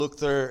Look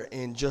there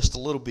in just a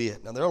little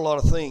bit. Now, there are a lot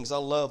of things I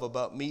love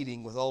about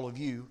meeting with all of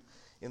you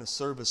in a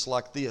service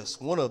like this.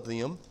 One of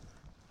them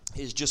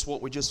is just what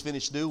we just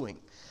finished doing.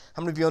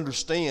 How many of you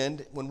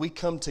understand when we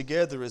come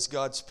together as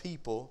God's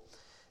people,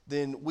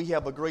 then we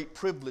have a great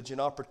privilege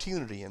and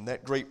opportunity, and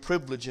that great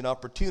privilege and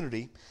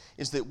opportunity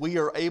is that we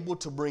are able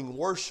to bring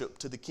worship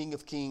to the King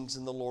of Kings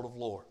and the Lord of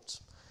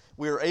Lords.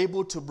 We are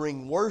able to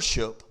bring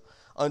worship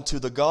unto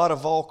the God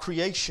of all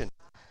creation.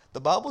 The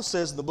Bible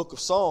says in the book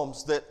of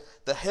Psalms that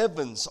the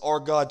heavens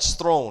are God's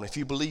throne. If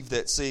you believe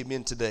that, say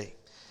amen today.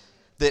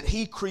 That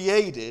He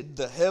created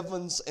the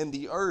heavens and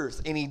the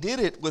earth, and He did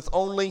it with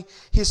only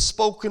His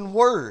spoken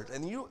word.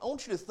 And I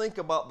want you to think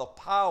about the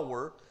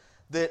power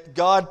that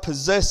God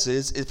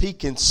possesses if He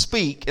can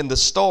speak and the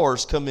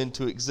stars come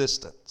into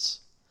existence.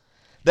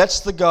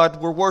 That's the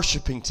God we're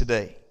worshiping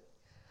today.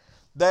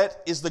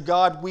 That is the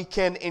God we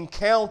can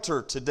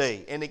encounter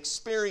today and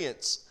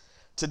experience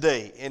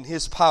today in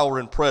His power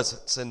and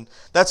presence. And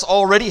that's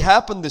already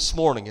happened this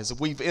morning as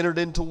we've entered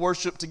into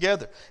worship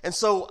together. And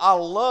so I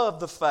love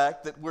the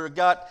fact that we've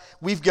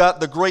got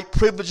the great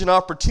privilege and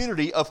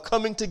opportunity of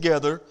coming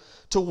together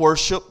to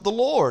worship the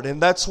Lord. And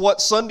that's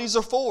what Sundays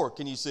are for.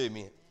 Can you say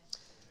amen?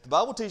 The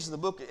Bible teaches in the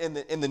book in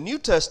the New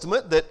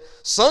Testament that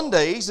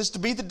Sundays is to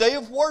be the day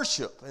of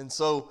worship. And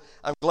so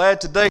I'm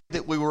glad today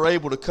that we were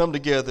able to come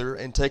together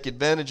and take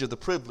advantage of the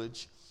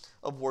privilege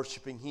of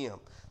worshiping Him.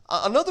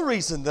 Another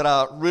reason that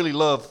I really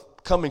love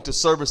coming to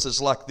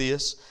services like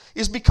this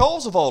is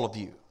because of all of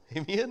you.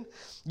 Amen?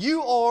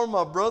 You are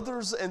my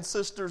brothers and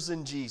sisters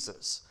in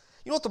Jesus.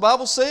 You know what the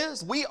Bible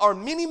says? We are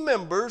many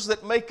members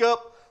that make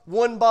up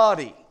one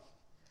body.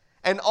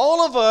 And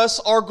all of us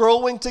are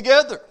growing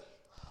together.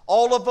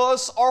 All of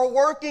us are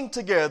working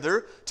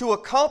together to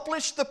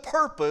accomplish the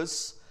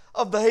purpose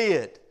of the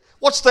head.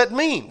 What's that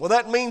mean? Well,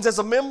 that means as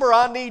a member,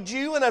 I need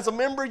you, and as a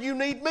member, you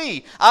need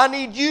me. I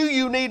need you,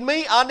 you need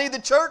me. I need the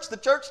church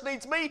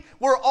needs me.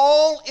 We're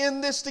all in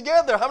this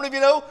together. How many of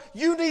you know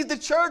you need the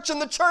church, and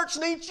the church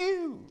needs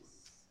you?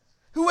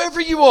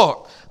 Whoever you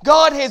are,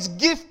 God has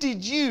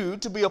gifted you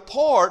to be a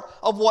part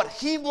of what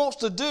He wants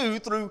to do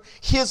through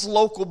His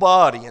local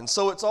body. And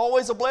so it's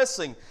always a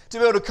blessing to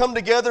be able to come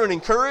together and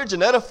encourage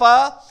and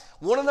edify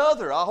one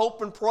another. I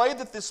hope and pray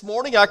that this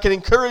morning I can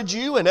encourage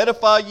you and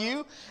edify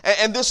you.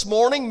 And this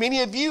morning,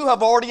 many of you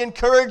have already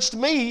encouraged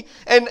me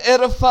and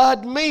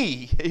edified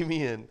me.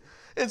 Amen.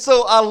 And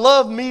so I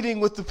love meeting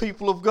with the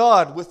people of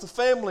God, with the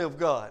family of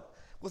God,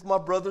 with my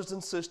brothers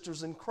and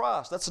sisters in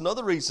Christ. That's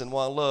another reason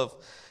why I love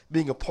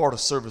being a part of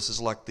services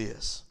like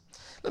this.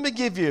 Let me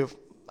give you,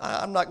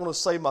 I'm not going to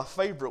say my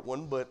favorite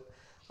one, but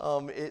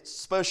it's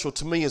special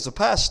to me as a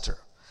pastor.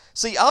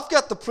 See, I've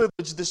got the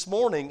privilege this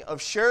morning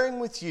of sharing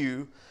with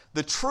you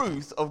the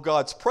truth of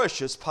God's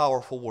precious,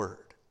 powerful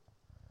Word.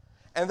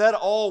 And that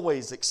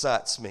always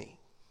excites me.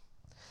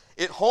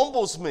 It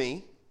humbles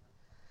me.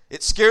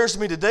 It scares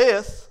me to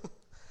death.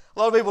 A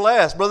lot of people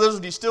ask, brothers,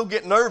 do you still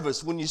get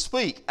nervous when you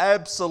speak?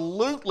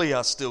 Absolutely,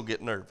 I still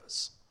get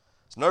nervous.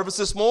 I was nervous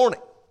this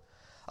morning.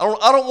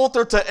 I don't want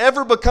there to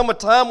ever become a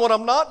time when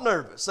I'm not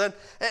nervous. And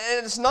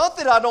it's not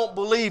that I don't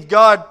believe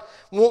God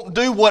won't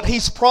do what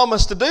He's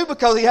promised to do,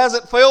 because He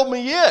hasn't failed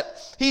me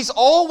yet. He's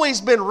always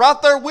been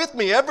right there with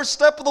me every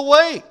step of the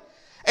way.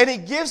 And He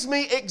gives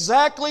me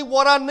exactly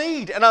what I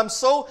need. And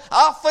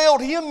I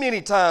failed Him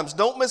many times.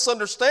 Don't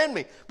misunderstand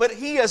me. But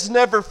He has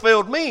never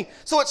failed me.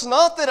 So it's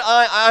not that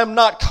I'm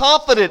not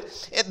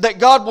confident that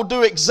God will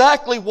do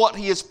exactly what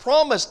He has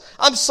promised.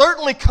 I'm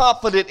certainly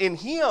confident in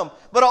Him.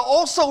 But I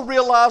also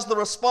realize the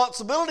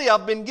responsibility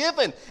I've been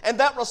given. And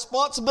that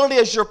responsibility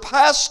as your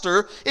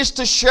pastor is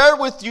to share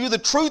with you the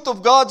truth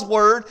of God's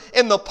Word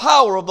and the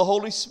power of the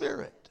Holy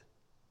Spirit.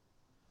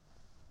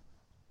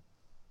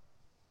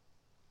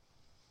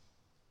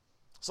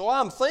 So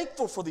I'm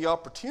thankful for the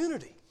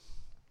opportunity,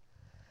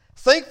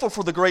 thankful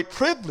for the great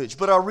privilege,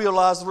 but I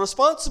realize the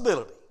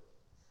responsibility.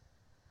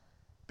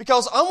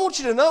 Because I want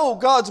you to know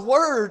God's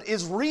Word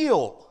is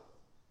real.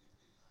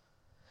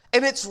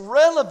 And it's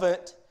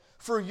relevant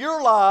for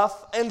your life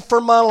and for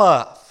my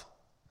life.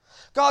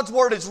 God's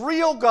Word is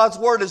real, God's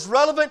Word is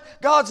relevant,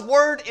 God's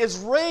Word is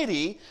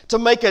ready to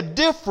make a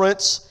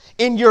difference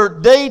in your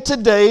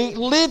day-to-day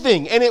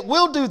living. And it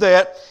will do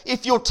that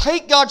if you'll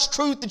take God's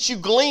truth that you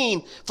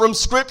glean from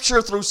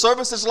Scripture through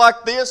services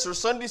like this or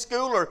Sunday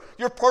school or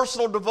your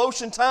personal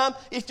devotion time.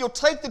 If you'll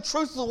take the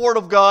truth of the Word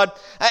of God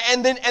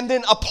and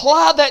then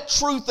apply that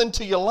truth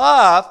into your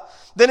life,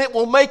 then it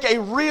will make a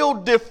real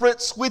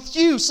difference with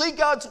you. See,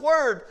 God's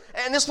Word,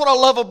 and this is what I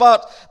love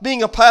about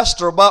being a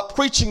pastor, about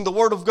preaching the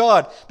Word of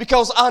God,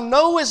 because I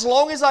know as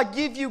long as I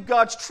give you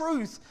God's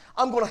truth,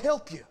 I'm going to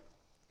help you.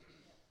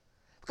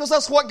 Because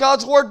that's what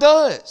God's Word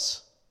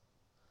does.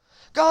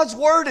 God's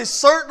Word is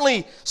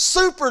certainly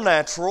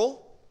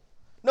supernatural,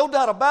 no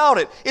doubt about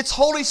it. It's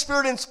Holy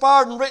Spirit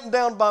inspired and written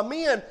down by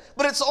men,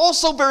 but it's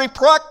also very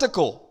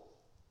practical.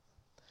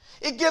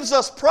 It gives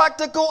us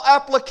practical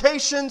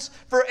applications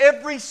for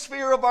every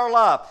sphere of our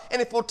life.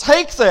 And if we'll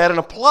take that and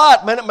apply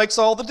it, man, it makes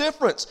all the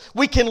difference.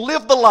 We can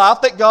live the life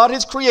that God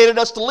has created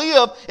us to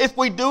live if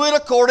we do it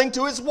according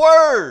to His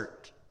Word.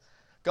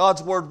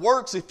 God's Word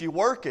works if you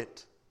work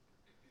it.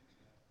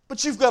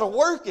 But you've got to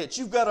work it.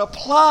 You've got to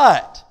apply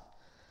it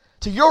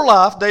to your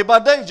life day by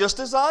day, just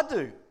as I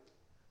do.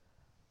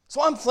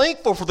 So I'm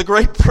thankful for the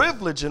great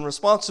privilege and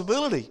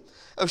responsibility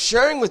of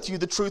sharing with you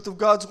the truth of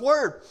God's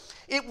Word.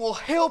 It will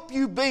help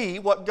you be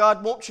what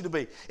God wants you to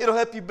be. It'll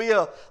help you be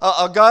a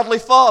godly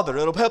father.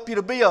 It'll help you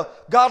to be a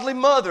godly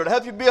mother. It'll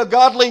help you be a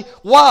godly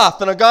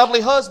wife and a godly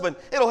husband.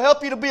 It'll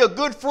help you to be a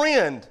good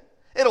friend.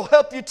 It'll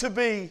help you to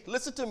be,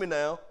 listen to me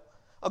now,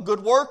 a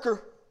good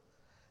worker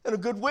and a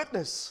good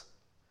witness.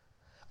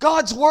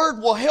 God's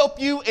Word will help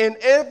you in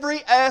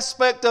every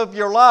aspect of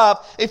your life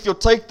if you'll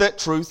take that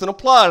truth and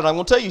apply it. I'm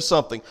going to tell you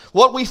something.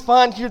 What we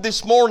find here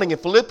this morning in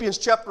Philippians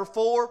chapter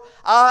 4,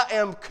 I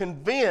am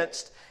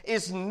convinced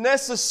is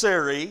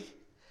necessary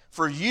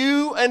for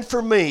you and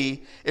for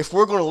me if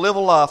we're going to live a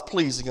life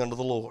pleasing unto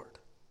the Lord.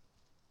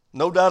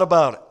 No doubt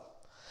about it.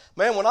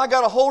 Man, when I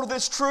got a hold of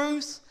this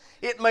truth,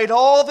 it made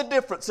all the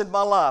difference in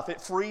my life.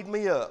 It freed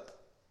me up.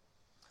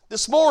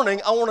 This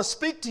morning, I want to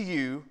speak to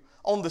you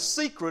on the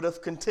secret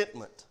of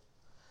contentment.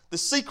 The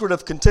secret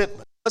of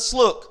contentment. Let's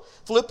look.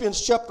 Philippians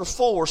chapter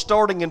 4,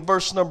 starting in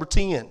verse number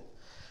 10.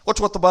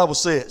 Watch what the Bible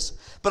says.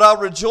 But I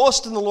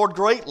rejoiced in the Lord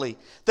greatly,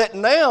 that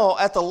now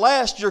at the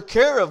last your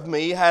care of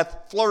me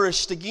hath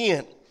flourished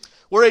again,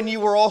 wherein you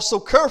were also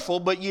careful,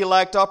 but ye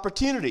lacked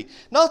opportunity.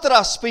 Not that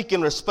I speak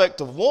in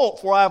respect of want,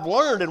 for I have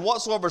learned in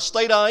whatsoever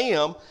state I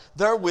am,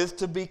 therewith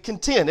to be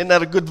content. Isn't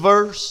that a good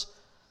verse?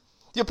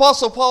 The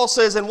Apostle Paul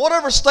says, in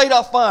whatever state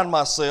I find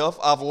myself,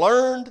 I've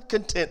learned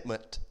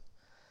contentment.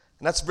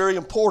 And that's very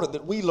important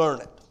that we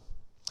learn it.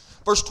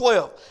 Verse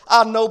 12,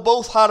 I know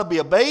both how to be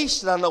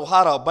abased and I know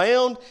how to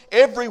abound.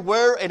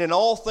 Everywhere and in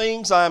all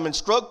things I am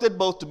instructed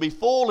both to be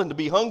full and to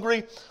be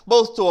hungry,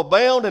 both to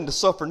abound and to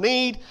suffer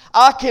need.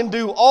 I can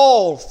do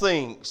all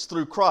things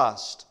through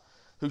Christ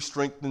who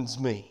strengthens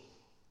me.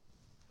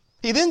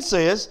 He then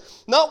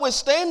says,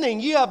 notwithstanding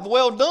ye have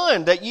well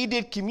done, that ye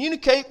did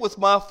communicate with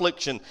my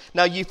affliction.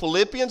 Now ye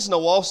Philippians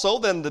know also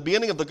that in the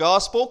beginning of the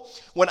gospel,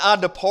 when I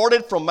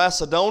departed from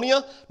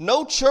Macedonia,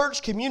 no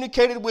church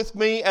communicated with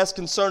me as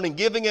concerning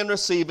giving and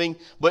receiving,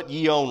 but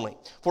ye only.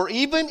 For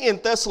even in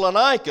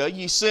Thessalonica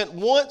ye sent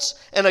once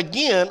and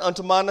again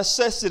unto my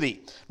necessity.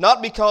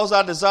 Not because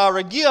I desire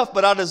a gift,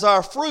 but I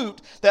desire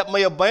fruit that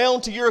may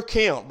abound to your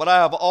account. But I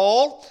have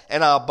all,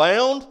 and I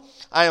abound.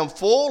 I am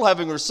full,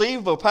 having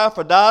received of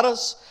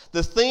Epaphroditus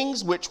the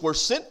things which were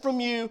sent from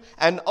you,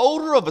 an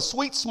odor of a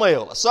sweet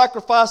smell, a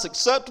sacrifice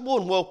acceptable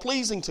and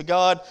well-pleasing to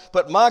God.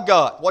 But my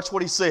God, watch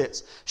what he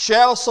says,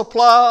 shall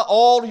supply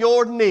all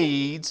your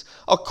needs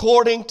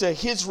according to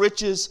his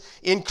riches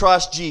in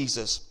Christ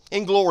Jesus,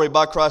 in glory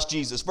by Christ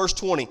Jesus. Verse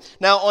 20,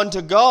 now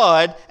unto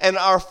God and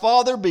our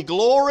Father be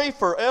glory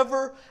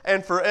forever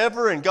and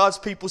forever. And God's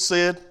people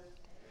said,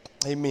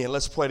 amen.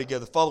 Let's pray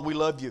together. Father, we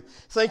love you.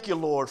 Thank you,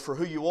 Lord, for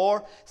who you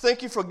are.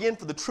 Thank you for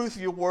the truth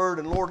of your word.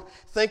 And Lord,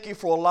 thank you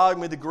for allowing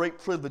me the great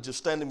privilege of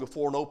standing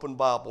before an open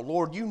Bible.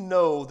 Lord, you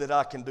know that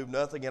I can do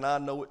nothing, and I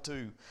know it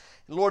too.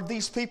 And Lord,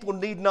 these people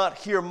need not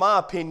hear my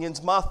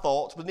opinions, my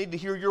thoughts, but need to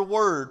hear your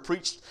word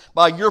preached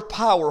by your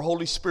power,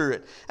 Holy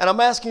Spirit. And I'm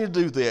asking you to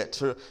do that,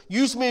 to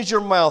use me as your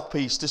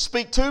mouthpiece, to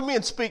speak to me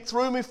and speak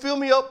through me, fill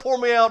me up, pour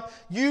me out.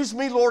 Use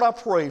me, Lord, I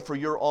pray, for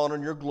your honor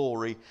and your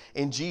glory.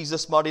 In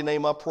Jesus' mighty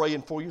name I pray,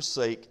 and for your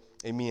sake,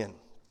 amen.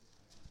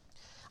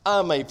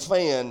 I'm a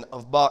fan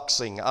of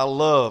boxing. I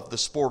love the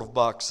sport of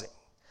boxing.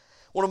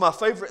 One of my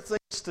favorite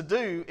things to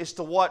do is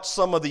to watch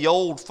some of the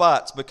old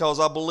fights, because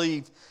I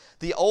believe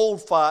the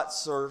old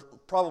fights are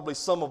probably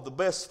some of the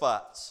best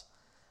fights.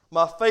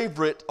 My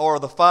favorite are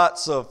the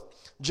fights of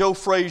Joe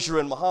Frazier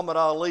and Muhammad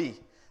Ali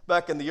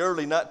back in the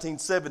early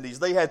 1970s.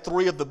 They had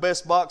three of the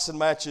best boxing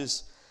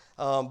matches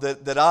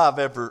that I've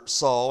ever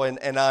saw,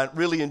 and I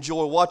really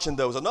enjoy watching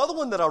those. Another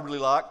one that I really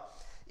like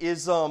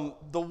is the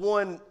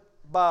one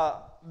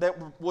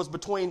that was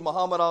between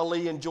Muhammad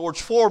Ali and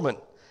George Foreman.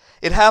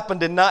 It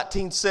happened in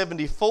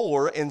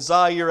 1974 in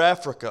Zaire,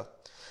 Africa.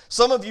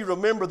 Some of you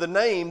remember the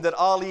name that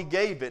Ali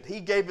gave it. He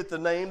gave it the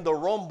name The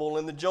Rumble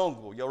in the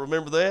Jungle. Y'all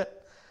remember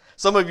that?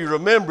 Some of you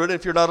remember it.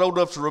 If you're not old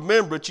enough to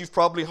remember it, you've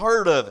probably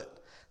heard of it.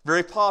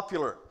 Very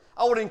popular.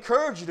 I would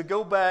encourage you to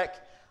go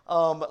back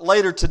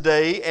later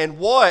today and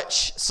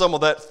watch some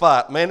of that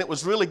fight. Man, it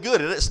was really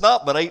good. It's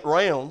not but 8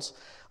 rounds.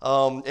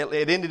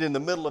 It ended in the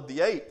middle of the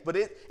 8th. But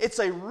it's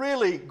a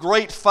really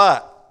great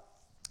fight.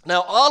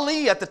 Now,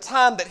 Ali, at the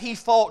time that he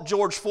fought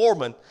George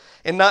Foreman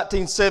in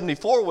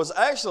 1974, was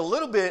actually a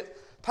little bit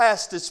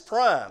past his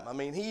prime. I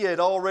mean, he had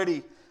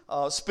already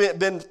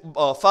been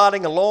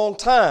fighting a long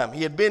time.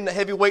 He had been the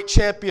heavyweight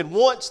champion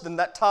once, then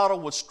that title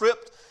was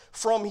stripped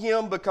from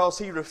him because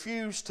he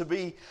refused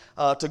to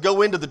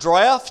go into the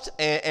draft,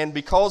 and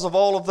because of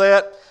all of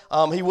that,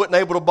 he wasn't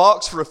able to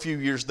box for a few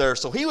years there.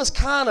 So he was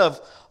kind of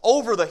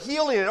over the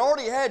hill, and he had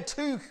already had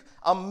 2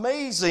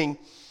 amazing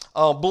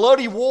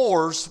bloody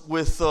wars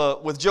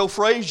with Joe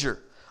Frazier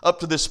up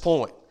to this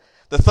point.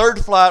 The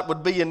third fight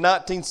would be in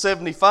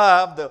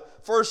 1975. The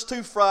first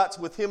two fights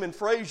with him and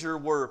Frazier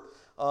were,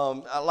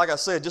 like I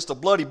said, just a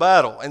bloody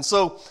battle. And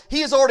so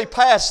he has already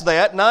passed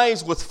that. Now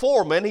he's with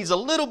Foreman. He's a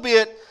little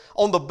bit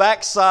on the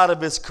backside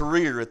of his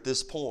career at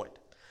this point.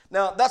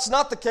 Now, that's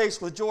not the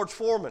case with George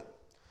Foreman.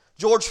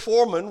 George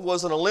Foreman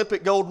was an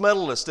Olympic gold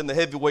medalist in the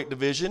heavyweight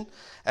division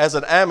as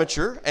an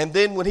amateur, and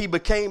then when he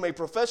became a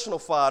professional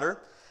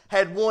fighter,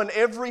 had won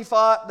every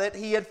fight that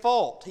he had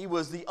fought. He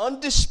was the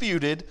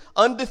undisputed,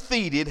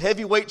 undefeated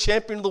heavyweight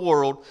champion of the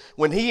world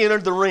when he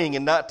entered the ring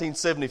in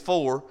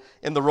 1974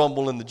 in the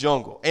Rumble in the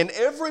Jungle. And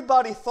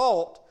everybody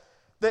thought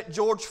that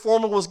George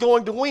Foreman was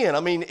going to win. I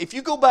mean, if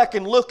you go back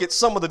and look at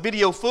some of the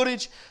video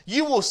footage,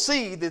 you will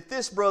see that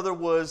this brother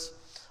was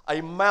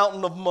a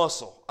mountain of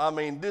muscle. I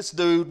mean, this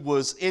dude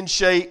was in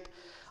shape,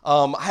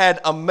 had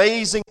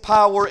amazing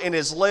power in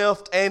his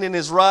left and in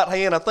his right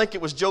hand. I think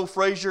it was Joe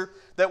Frazier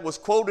that was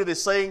quoted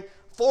as saying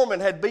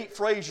Foreman had beat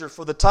Frazier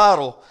for the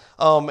title,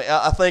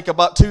 I think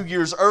about 2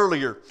 years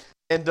earlier.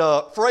 And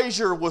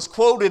Frazier was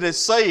quoted as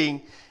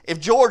saying, if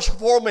George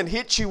Foreman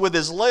hits you with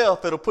his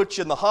left, it'll put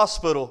you in the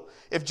hospital.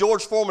 If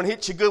George Foreman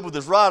hits you good with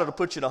his right, it'll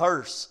put you in a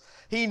hearse.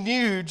 He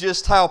knew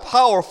just how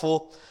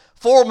powerful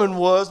Foreman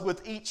was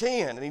with each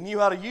hand, and he knew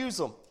how to use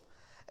them.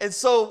 And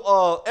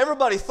so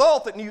everybody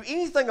thought that knew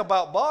anything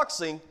about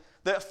boxing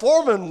that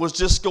Foreman was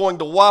just going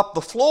to wipe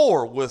the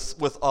floor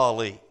with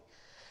Ali.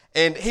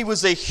 And he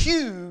was a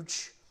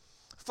huge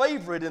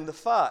favorite in the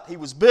fight. He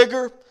was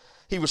bigger,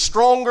 he was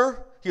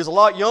stronger, he was a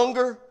lot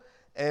younger,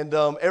 and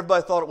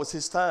everybody thought it was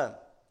his time.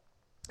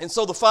 And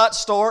so the fight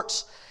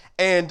starts,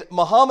 and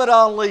Muhammad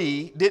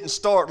Ali didn't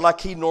start like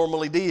he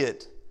normally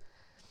did.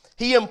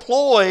 He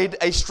employed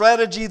a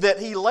strategy that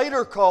he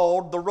later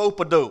called the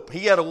rope-a-dope.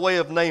 He had a way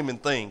of naming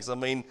things. I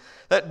mean,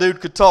 that dude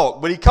could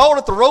talk. But he called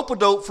it the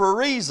rope-a-dope for a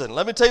reason.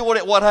 Let me tell you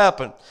what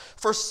happened.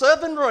 For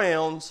 7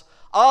 rounds,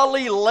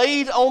 Ali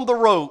laid on the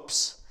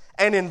ropes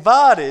and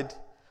invited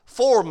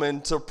Foreman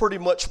to pretty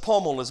much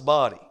pummel his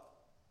body.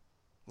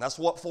 That's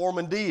what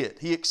Foreman did.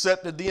 He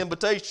accepted the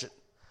invitation.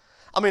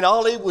 I mean,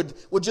 Ali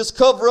would just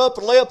cover up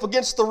and lay up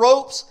against the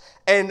ropes,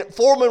 and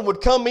Foreman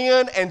would come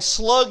in and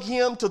slug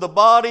him to the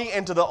body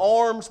and to the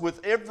arms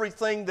with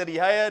everything that he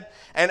had.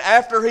 And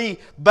after he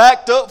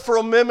backed up for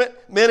a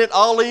minute,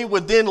 Ali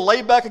would then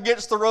lay back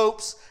against the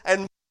ropes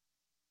and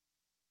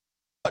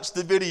watch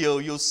the video,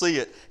 you'll see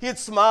it. He'd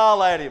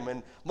smile at him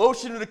and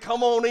motion him to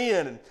come on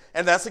in.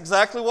 And that's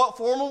exactly what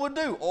Foreman would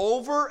do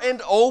over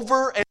and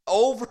over and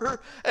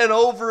over and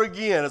over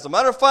again. As a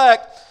matter of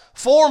fact,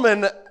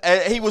 Foreman,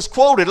 he was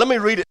quoted. Let me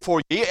read it for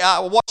you.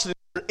 I watched an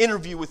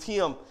interview with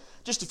him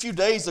just a few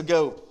days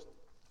ago,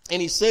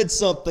 and he said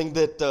something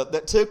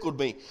that tickled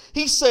me.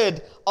 He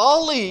said,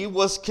 Ali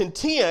was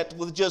content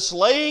with just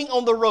laying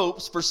on the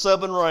ropes for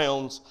 7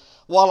 rounds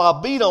while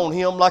I beat on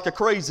him like a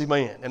crazy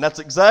man. And that's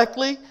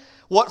exactly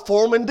what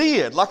Foreman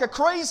did. Like a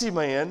crazy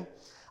man,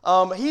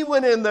 he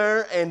went in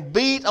there and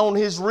beat on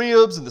his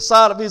ribs and the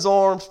side of his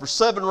arms for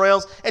 7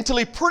 rounds until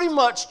he pretty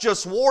much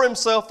just wore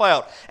himself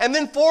out. And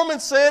then Foreman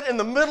said in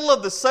the middle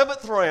of the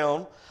 7th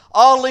round,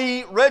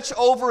 Ali reached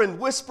over and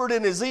whispered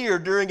in his ear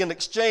during an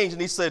exchange,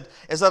 and he said,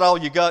 "Is that all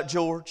you got,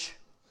 George?"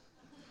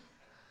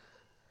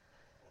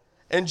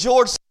 And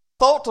George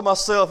thought to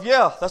myself,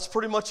 yeah, that's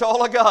pretty much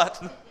all I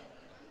got.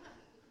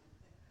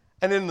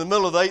 And in the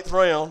middle of the 8th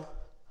round,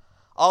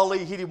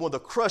 Ali hit him with a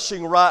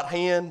crushing right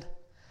hand,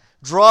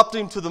 dropped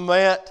him to the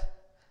mat,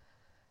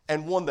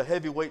 and won the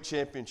heavyweight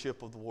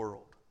championship of the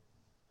world.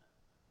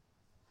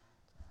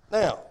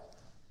 Now,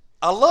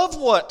 I love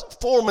what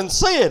Foreman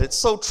said. It's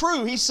so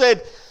true. He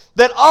said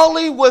that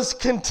Ali was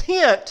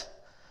content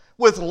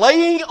with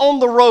laying on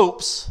the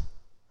ropes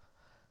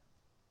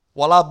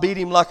while I beat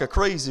him like a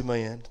crazy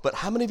man. But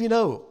how many of you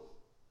know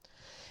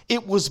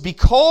it was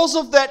because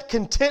of that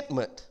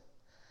contentment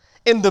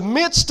in the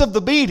midst of the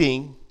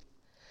beating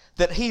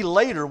that he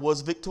later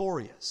was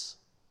victorious?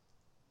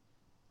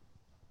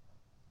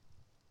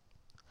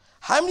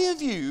 How many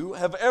of you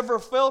have ever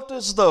felt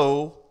as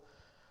though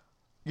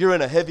you're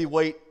in a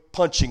heavyweight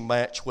punching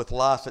match with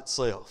life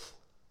itself?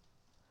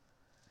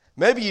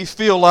 Maybe you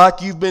feel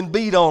like you've been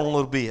beat on a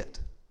little bit.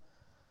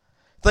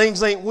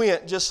 Things ain't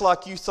went just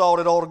like you thought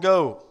it ought to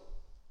go.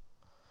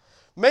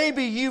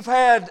 Maybe you've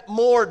had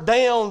more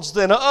downs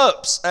than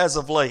ups as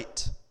of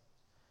late.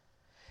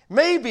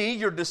 Maybe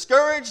you're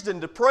discouraged and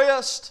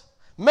depressed.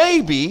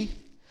 Maybe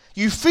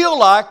you feel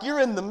like you're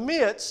in the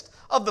midst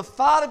of the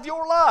fight of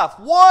your life.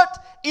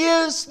 What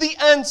is the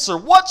answer?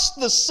 What's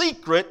the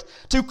secret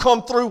to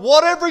come through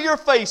whatever you're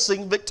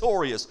facing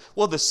victorious?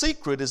 Well, the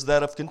secret is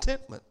that of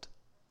contentment.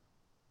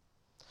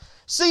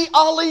 See,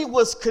 Ali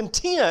was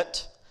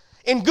content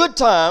in good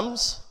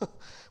times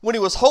when he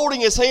was holding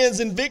his hands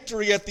in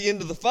victory at the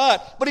end of the fight,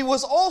 but he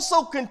was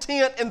also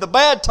content in the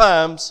bad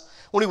times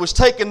when he was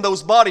taking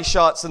those body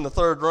shots in the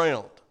 3rd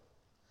round.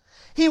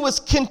 He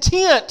was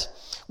content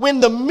when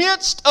the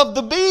midst of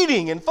the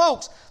beating. And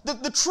folks,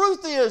 the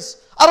truth is,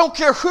 I don't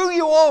care who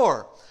you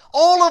are.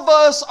 All of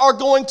us are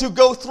going to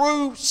go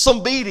through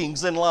some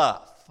beatings in life.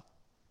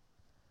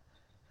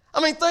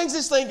 I mean, things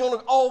just ain't going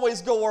to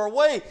always go our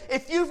way.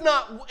 If you've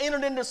not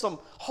entered into some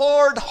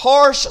hard,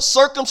 harsh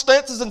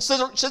circumstances and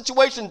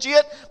situations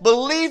yet,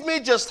 believe me,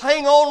 just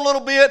hang on a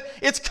little bit.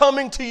 It's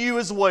coming to you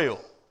as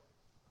well.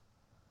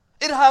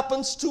 It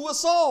happens to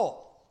us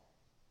all.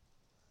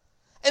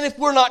 And if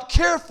we're not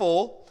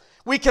careful,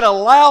 we can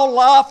allow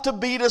life to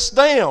beat us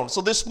down.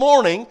 So this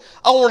morning,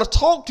 I want to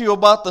talk to you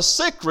about the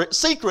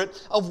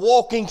secret of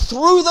walking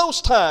through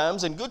those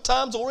times, in good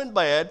times or in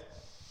bad,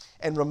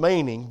 and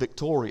remaining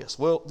victorious.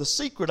 Well, the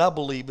secret, I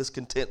believe, is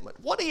contentment.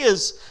 What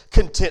is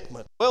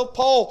contentment? Well,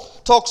 Paul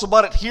talks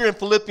about it here in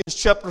Philippians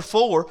chapter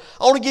 4.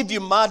 I want to give you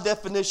my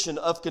definition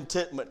of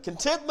contentment.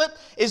 Contentment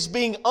is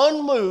being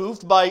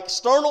unmoved by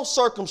external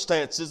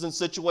circumstances and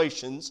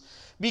situations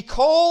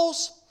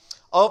because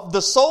of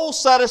the soul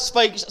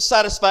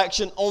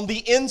satisfaction on the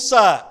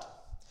inside.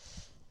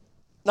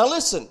 Now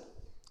listen,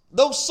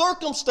 those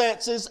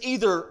circumstances,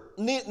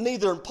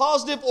 neither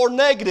positive or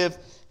negative,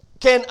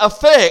 can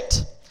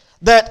affect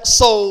that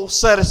soul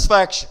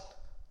satisfaction.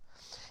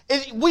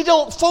 We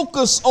don't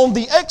focus on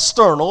the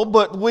external,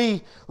 but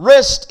we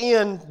rest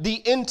in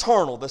the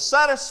internal, the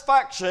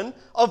satisfaction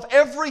of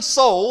every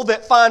soul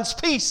that finds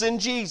peace in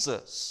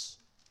Jesus.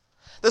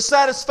 The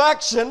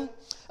satisfaction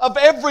of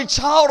every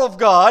child of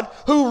God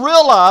who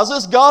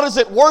realizes God is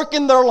at work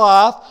in their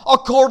life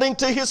according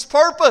to His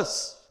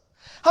purpose.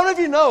 How many of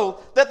you know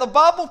that the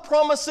Bible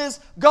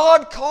promises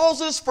God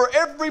causes for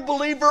every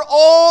believer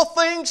all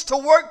things to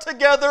work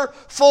together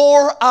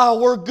for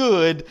our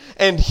good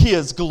and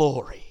His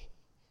glory?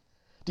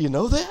 Do you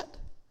know that?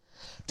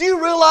 Do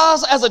you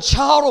realize as a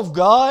child of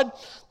God,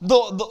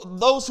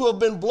 those who have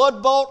been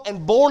blood-bought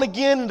and born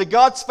again into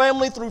God's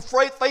family through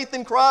faith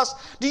in Christ,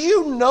 do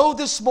you know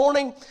this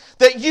morning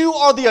that you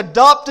are the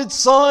adopted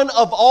son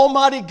of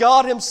Almighty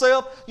God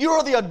Himself? You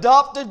are the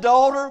adopted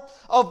daughter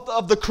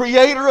of the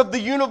Creator of the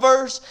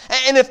universe.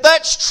 And if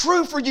that's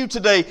true for you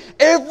today,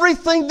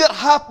 everything that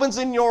happens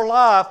in your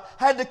life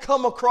had to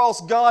come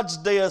across God's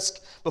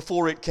desk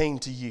before it came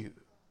to you.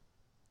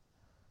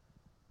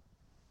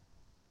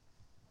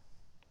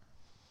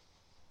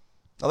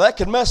 Now that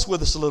can mess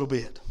with us a little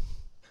bit,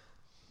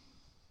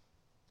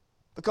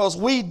 because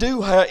we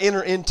do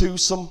enter into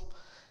some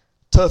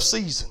tough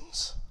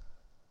seasons.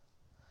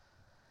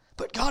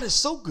 But God is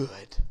so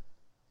good,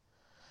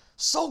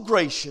 so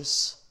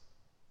gracious,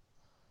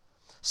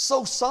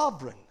 so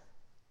sovereign,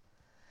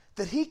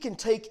 that He can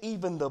take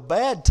even the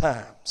bad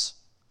times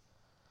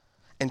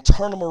and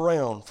turn them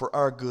around for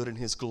our good and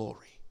His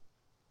glory.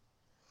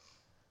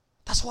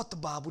 That's what the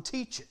Bible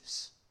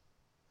teaches.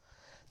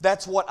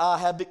 That's what I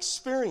have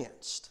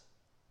experienced.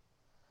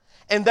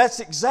 And that's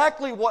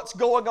exactly what's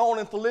going on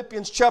in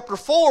Philippians chapter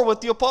 4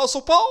 with the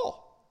Apostle Paul.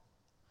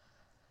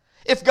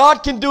 If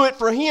God can do it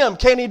for him,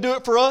 can He do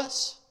it for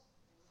us?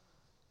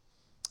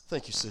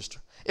 Thank you, sister.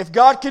 If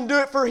God can do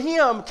it for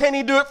him, can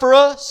He do it for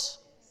us?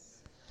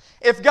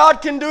 If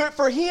God can do it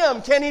for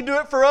him, can He do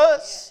it for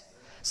us?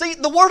 See,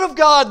 the Word of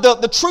God,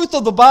 the truth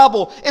of the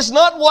Bible, is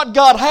not what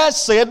God has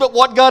said, but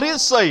what God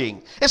is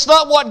saying. It's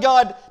not what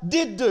God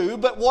did do,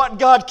 but what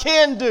God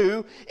can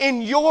do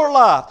in your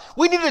life.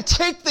 We need to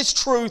take this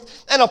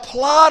truth and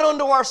apply it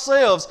unto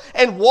ourselves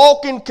and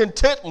walk in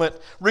contentment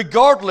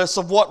regardless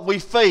of what we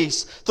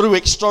face through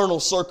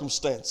external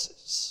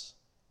circumstances.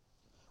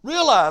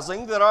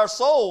 Realizing that our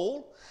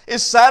soul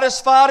is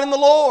satisfied in the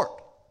Lord.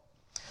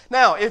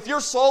 Now, if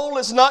your soul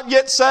is not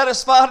yet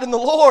satisfied in the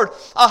Lord,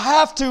 I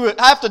have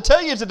to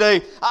tell you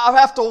today, I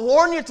have to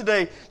warn you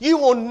today, you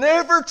will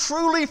never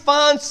truly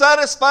find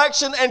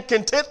satisfaction and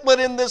contentment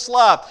in this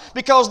life,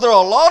 because there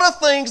are a lot of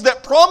things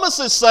that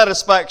promises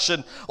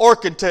satisfaction or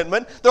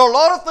contentment. There are a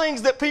lot of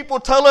things that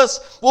people tell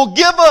us will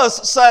give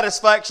us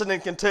satisfaction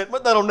and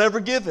contentment that'll never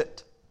give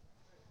it.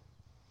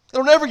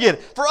 They'll never get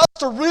it. For us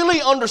to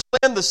really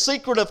understand the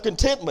secret of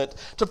contentment,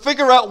 to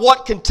figure out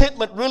what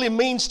contentment really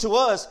means to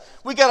us,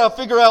 we got to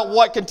figure out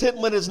what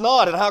contentment is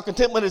not and how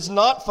contentment is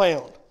not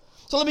found.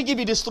 So let me give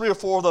you just 3 or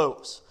 4 of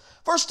those.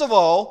 First of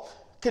all,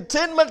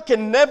 contentment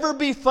can never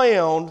be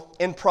found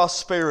in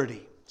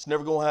prosperity. It's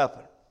never going to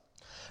happen.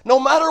 No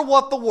matter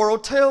what the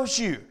world tells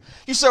you.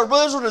 You say,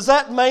 Brother, does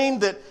that mean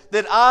that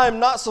I'm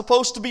not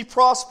supposed to be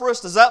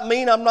prosperous? Does that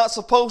mean I'm not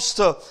supposed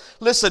to,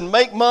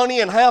 make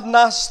money and have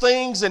nice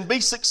things and be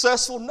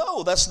successful?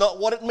 No, that's not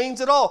what it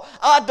means at all.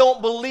 I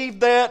don't believe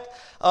that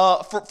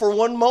for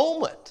one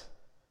moment.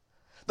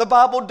 The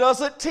Bible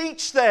doesn't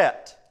teach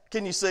that.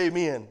 Can you say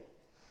amen?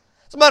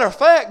 As a matter of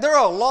fact, there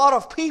are a lot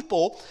of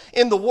people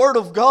in the Word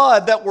of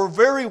God that were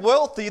very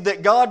wealthy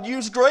that God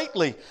used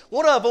greatly.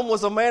 One of them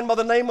was a man by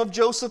the name of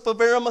Joseph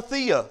of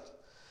Arimathea.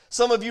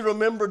 Some of you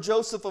remember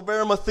Joseph of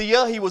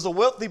Arimathea. He was a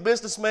wealthy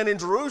businessman in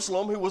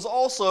Jerusalem who was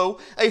also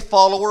a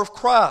follower of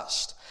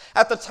Christ.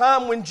 At the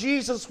time when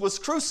Jesus was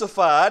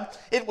crucified,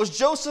 it was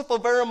Joseph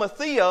of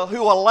Arimathea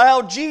who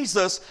allowed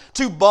Jesus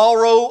to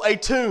borrow a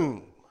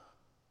tomb.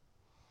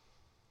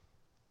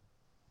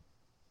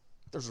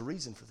 There's a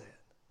reason for that.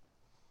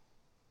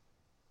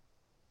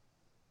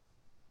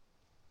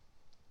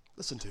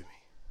 Listen to me.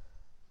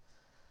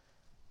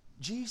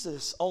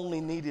 Jesus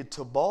only needed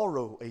to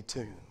borrow a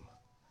tomb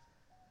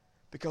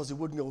because he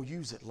wasn't going to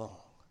use it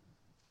long.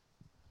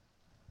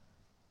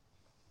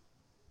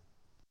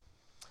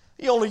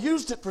 He only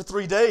used it for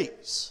 3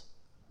 days.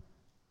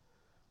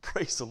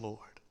 Praise the Lord.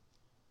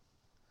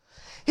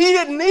 He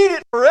didn't need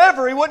it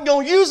forever. He wasn't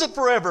going to use it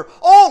forever.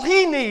 All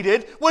he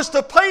needed was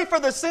to pay for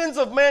the sins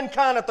of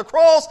mankind at the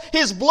cross.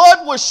 His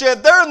blood was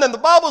shed there, and then the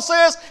Bible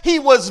says he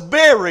was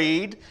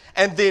buried,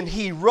 and then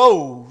he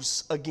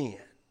rose again.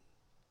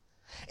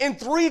 In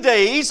 3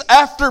 days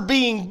after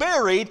being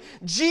buried,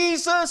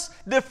 Jesus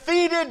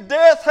defeated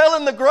death, hell,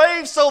 and the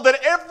grave so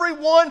that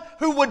everyone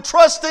who would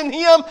trust in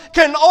him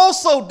can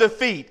also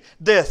defeat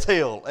death,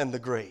 hell, and the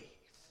grave.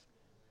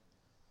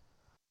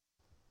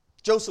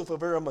 Joseph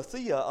of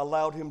Arimathea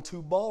allowed him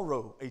to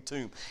borrow a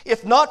tomb.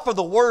 If not for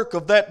the work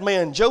of that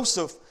man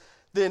Joseph,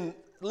 then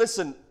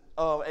listen,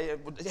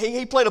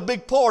 he played a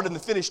big part in the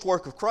finished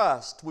work of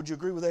Christ. Would you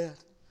agree with that?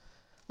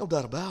 No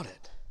doubt about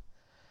it.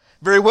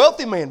 Very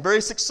wealthy man,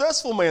 very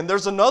successful man.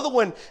 There's another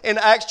one in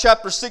Acts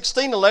chapter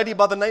 16, a lady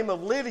by the name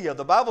of Lydia.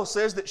 The Bible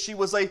says that she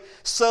was a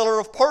seller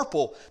of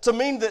purple. To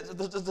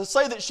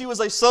say that she was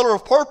a seller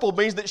of purple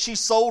means that she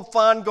sold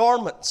fine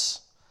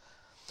garments.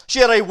 She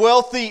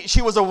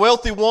was a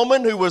wealthy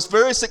woman who was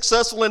very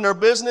successful in her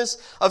business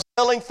of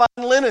selling fine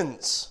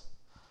linens,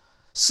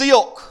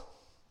 silk,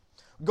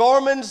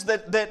 garments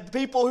that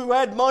people who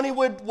had money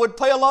would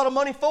pay a lot of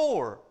money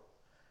for.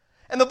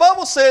 And the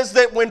Bible says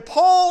that when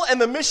Paul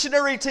and the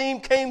missionary team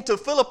came to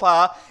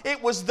Philippi,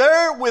 it was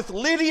there with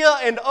Lydia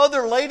and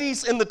other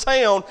ladies in the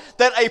town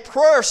that a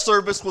prayer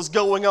service was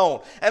going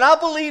on. And I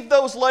believe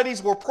those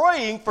ladies were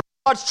praying for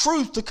God's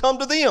truth to come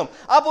to them.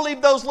 I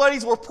believe those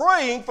ladies were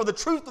praying for the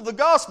truth of the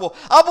gospel.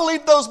 I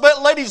believe those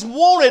ladies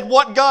wanted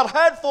what God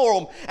had for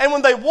them. And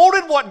when they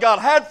wanted what God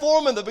had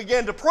for them and they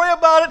began to pray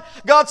about it,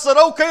 God said,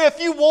 okay, if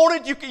you want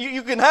it,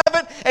 you can have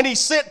it. And He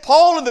sent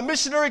Paul and the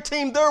missionary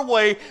team their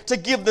way to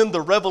give them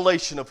the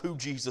revelation of who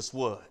Jesus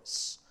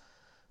was,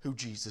 who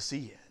Jesus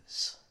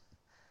is.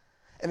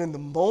 And in the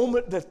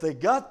moment that they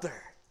got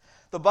there,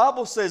 the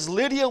Bible says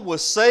Lydia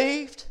was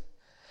saved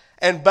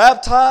and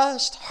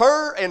baptized,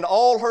 her and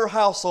all her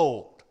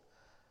household.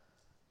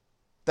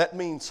 That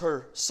means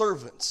her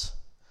servants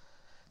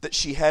that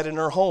she had in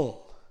her home.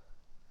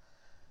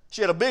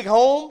 She had a big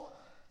home.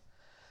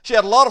 She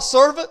had a lot of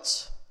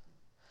servants.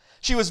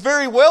 She was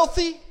very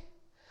wealthy.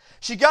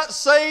 She got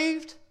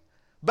saved,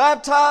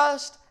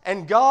 baptized,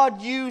 and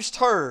God used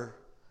her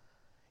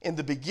in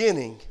the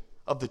beginning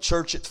of the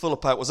church at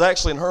Philippi. It was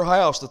actually in her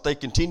house that they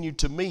continued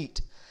to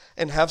meet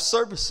and have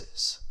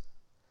services.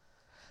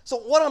 So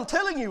what I'm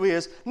telling you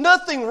is,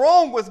 nothing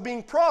wrong with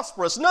being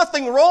prosperous,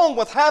 nothing wrong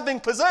with having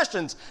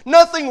possessions,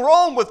 nothing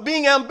wrong with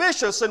being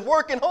ambitious and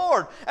working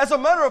hard. As a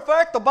matter of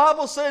fact, the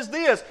Bible says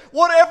this,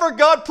 whatever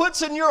God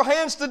puts in your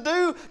hands to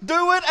do,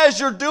 do it as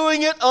you're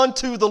doing it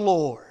unto the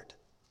Lord.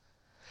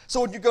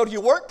 So when you go to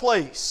your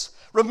workplace,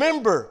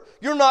 remember,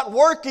 you're not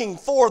working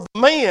for the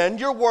man,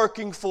 you're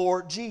working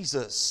for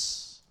Jesus.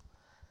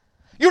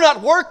 You're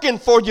not working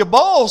for your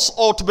boss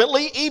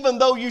ultimately, even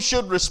though you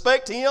should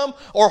respect him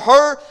or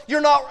her. You're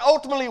not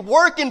ultimately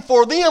working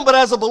for them, but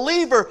as a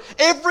believer,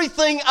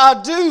 everything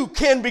I do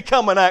can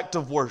become an act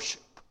of worship.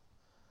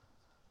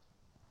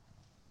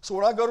 So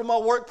when I go to my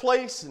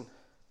workplace and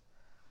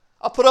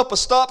I put up a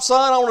stop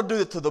sign, I want to do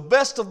it to the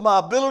best of my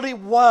ability.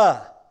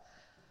 Why?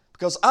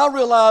 Because I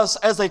realize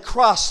as a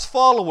Christ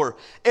follower,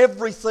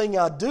 everything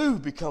I do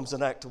becomes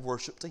an act of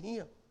worship to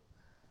Him.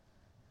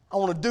 I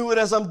want to do it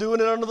as I'm doing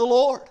it unto the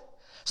Lord.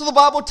 So the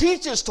Bible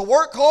teaches to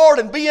work hard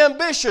and be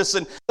ambitious,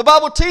 and the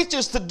Bible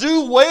teaches to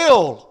do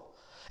well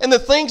in the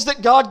things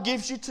that God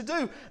gives you to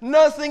do.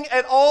 Nothing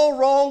at all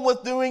wrong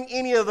with doing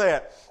any of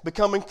that.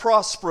 Becoming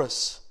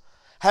prosperous,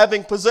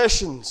 having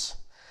possessions,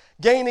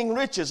 gaining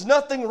riches.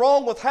 Nothing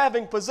wrong with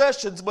having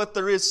possessions, but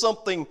there is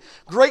something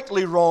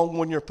greatly wrong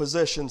when your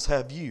possessions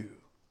have you.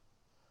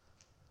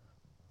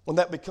 When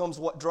that becomes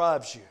what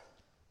drives you.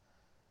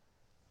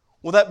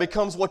 When that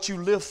becomes what you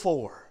live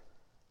for.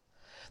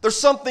 There's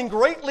something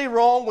greatly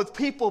wrong with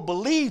people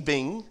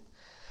believing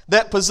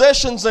that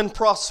possessions and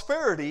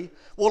prosperity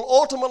will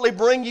ultimately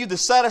bring you the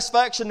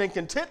satisfaction and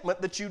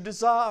contentment that you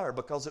desire,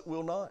 because it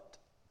will not.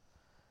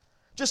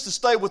 Just to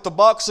stay with the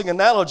boxing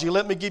analogy,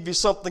 let me give you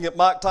something that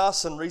Mike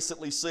Tyson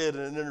recently said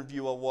in an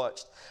interview I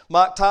watched.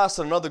 Mike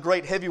Tyson, another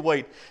great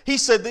heavyweight, he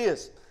said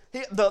this.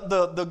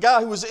 The guy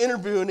who was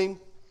interviewing him,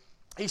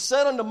 he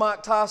said unto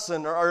Mike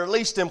Tyson, or at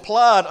least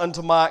implied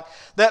unto Mike,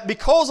 that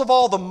because of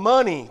all the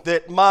money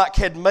that Mike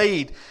had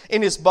made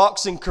in his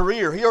boxing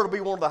career, he ought to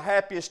be one of the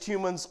happiest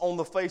humans on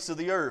the face of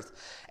the earth.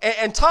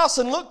 And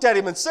Tyson looked at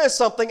him and said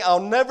something I'll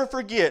never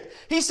forget.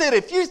 He said,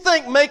 if you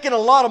think making a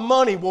lot of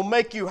money will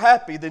make you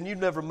happy, then you've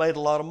never made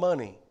a lot of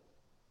money.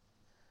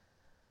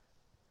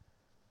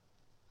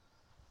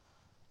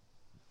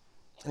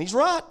 And he's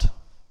right.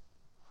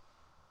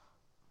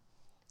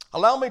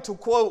 Allow me to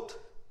quote.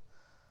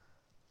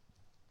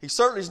 He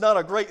certainly is not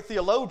a great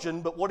theologian,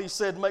 but what he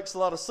said makes a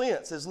lot of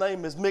sense. His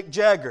name is Mick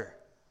Jagger.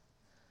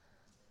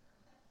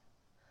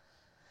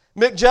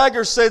 Mick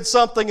Jagger said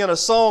something in a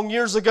song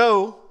years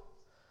ago.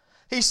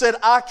 He said,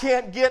 I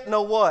can't get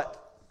no what?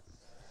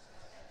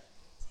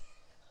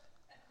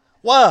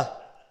 Why?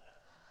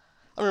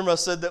 I remember I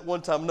said that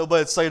one time.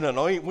 Nobody'd say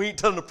nothing. We ain't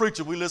telling the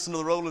preacher we listen to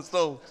the Rolling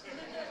Stones.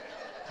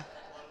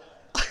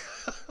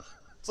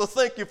 So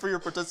thank you for your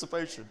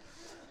participation.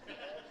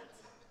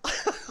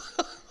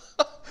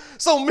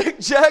 So Mick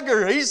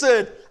Jagger, he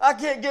said, I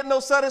can't get no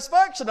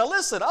satisfaction. Now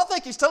listen, I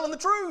think he's telling the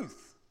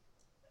truth.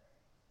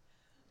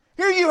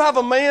 Here you have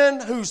a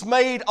man who's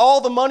made all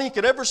the money he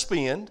could ever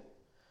spend,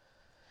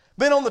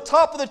 been on the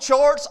top of the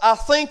charts. I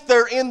think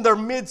they're in their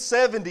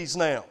mid-70s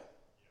now.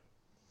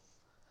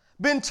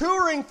 Been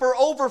touring for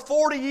over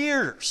 40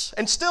 years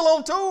and still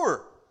on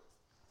tour.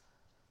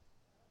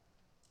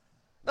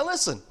 Now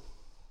listen,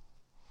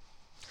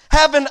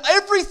 having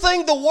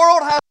everything the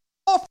world has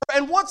to offer,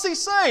 and what's he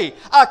say?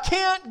 I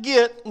can't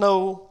get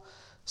no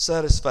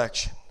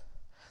satisfaction.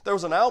 There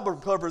was an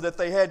album cover that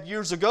they had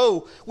years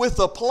ago with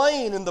a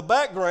plane in the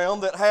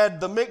background that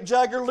had the Mick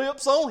Jagger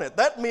lips on it.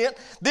 That meant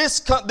this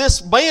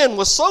band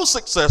was so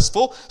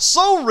successful,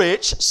 so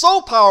rich,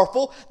 so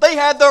powerful, they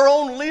had their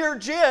own Lear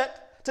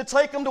jet to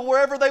take them to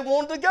wherever they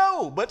wanted to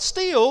go. But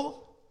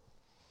still,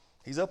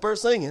 he's up there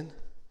singing,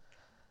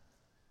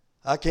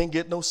 I can't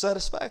get no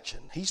satisfaction.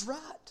 He's right.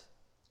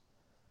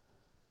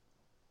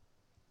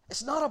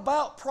 It's not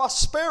about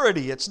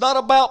prosperity. It's not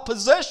about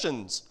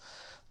possessions.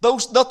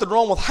 Nothing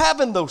wrong with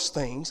having those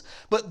things,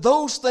 but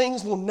those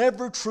things will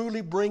never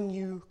truly bring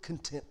you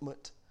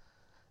contentment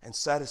and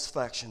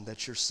satisfaction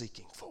that you're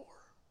seeking for.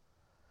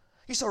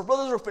 You say,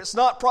 brother, if it's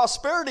not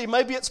prosperity,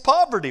 maybe it's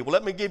poverty. Well,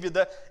 let me give you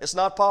that. It's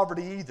not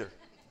poverty either.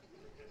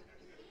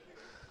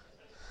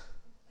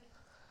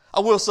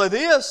 I will say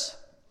this.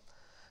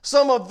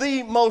 Some of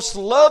the most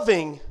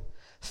loving,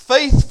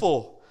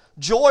 faithful,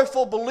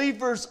 joyful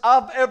believers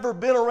I've ever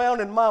been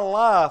around in my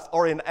life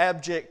are in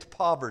abject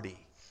poverty.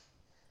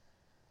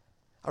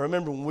 I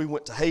remember when we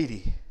went to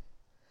Haiti.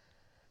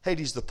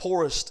 Haiti's the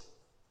poorest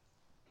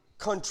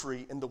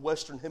country in the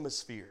Western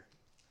Hemisphere.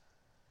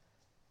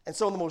 And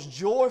some of the most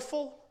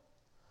joyful,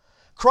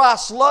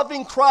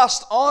 Christ-loving,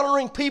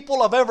 Christ-honoring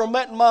people I've ever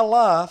met in my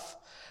life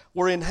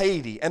were in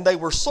Haiti. And they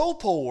were so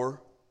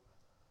poor,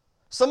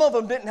 some of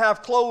them didn't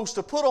have clothes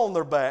to put on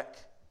their back.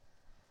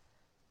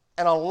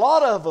 And a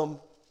lot of them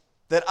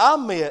that I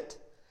met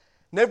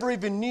never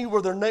even knew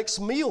where their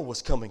next meal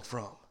was coming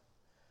from.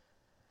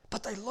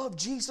 But they loved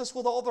Jesus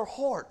with all their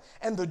heart.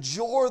 And the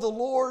joy of the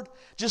Lord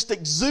just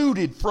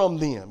exuded from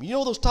them. You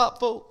know those top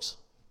folks?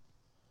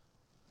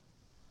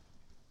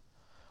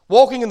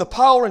 Walking in the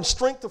power and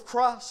strength of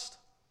Christ.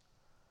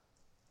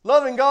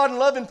 Loving God and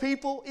loving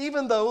people,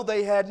 even though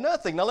they had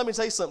nothing. Now let me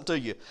say something to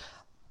you.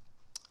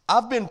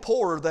 I've been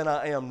poorer than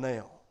I am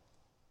now.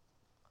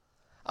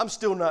 I'm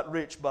still not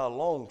rich by a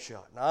long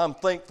shot. Now I'm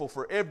thankful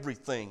for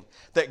everything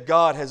that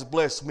God has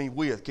blessed me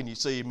with. Can you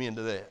say amen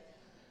to that?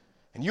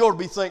 And you ought to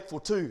be thankful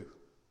too.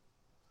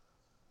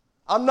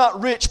 I'm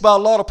not rich by a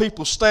lot of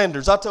people's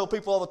standards. I tell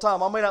people all the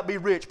time, I may not be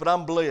rich, but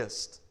I'm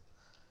blessed.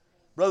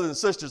 Brothers and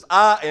sisters,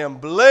 I am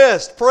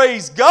blessed.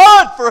 Praise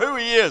God for who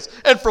He is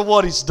and for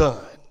what He's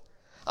done.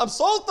 I'm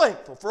so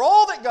thankful for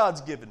all that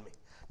God's given me.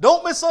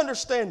 Don't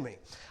misunderstand me.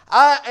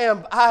 I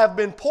have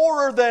been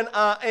poorer than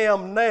I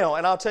am now.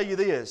 And I'll tell you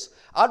this,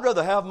 I'd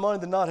rather have money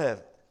than not have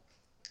it.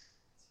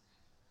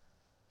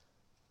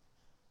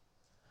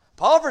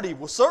 Poverty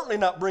will certainly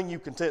not bring you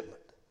contentment.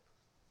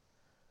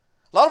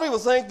 A lot of people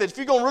think that if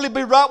you're going to really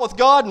be right with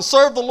God and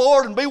serve the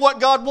Lord and be what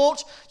God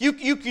wants,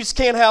 you just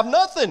can't have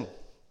nothing.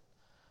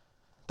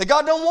 That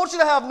God don't want you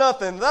to have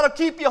nothing. That'll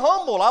keep you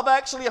humble. I've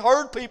actually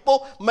heard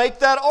people make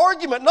that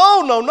argument.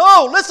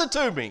 No. Listen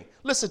to me.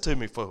 Listen to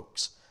me,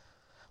 folks.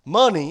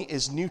 Money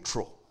is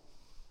neutral.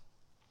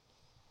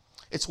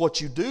 It's what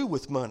you do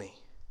with money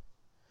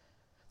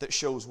that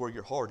shows where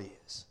your heart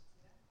is.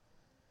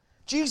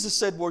 Jesus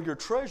said, where your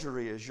treasure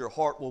is, your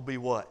heart will be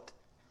what?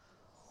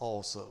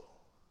 Also.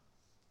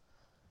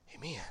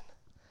 Amen.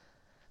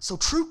 So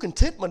true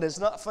contentment is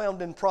not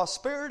found in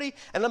prosperity.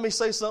 And let me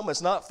say something,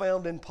 it's not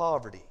found in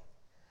poverty.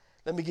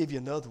 Let me give you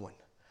another one.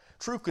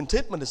 True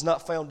contentment is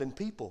not found in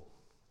people.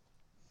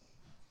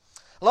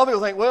 A lot of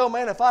people think, well,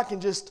 man, if I can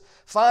just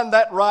find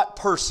that right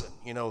person,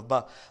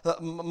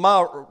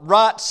 my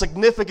right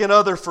significant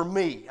other for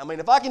me. I mean,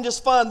 if I can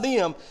just find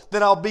them,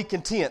 then I'll be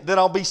content, then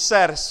I'll be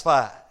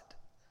satisfied.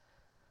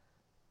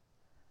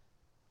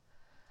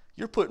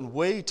 You're putting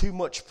way too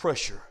much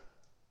pressure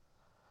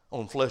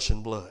on flesh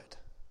and blood.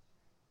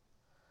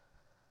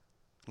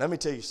 Let me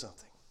tell you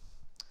something.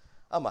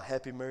 I'm a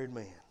happy married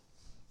man.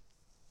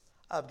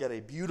 I've got a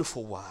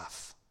beautiful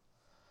wife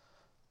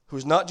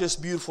who's not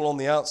just beautiful on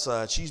the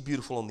outside, she's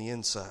beautiful on the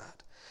inside.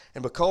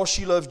 And because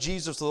she loves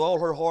Jesus with all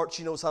her heart,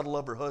 she knows how to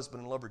love her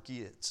husband and love her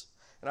kids.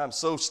 And I'm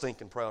so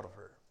stinking proud of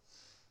her.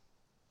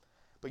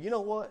 But you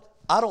know what?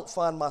 I don't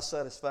find my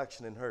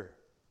satisfaction in her.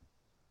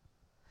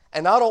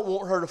 And I don't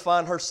want her to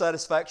find her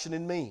satisfaction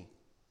in me.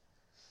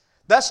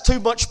 That's too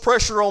much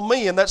pressure on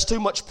me, and that's too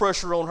much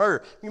pressure on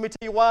her. Let me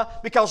tell you why.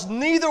 Because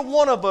neither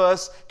one of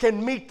us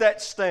can meet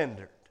that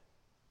standard.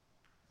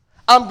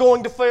 I'm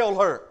going to fail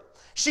her.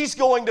 She's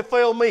going to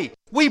fail me.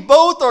 We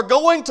both are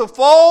going to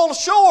fall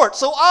short.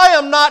 So I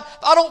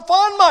don't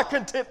find my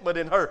contentment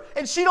in her.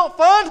 And she don't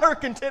find her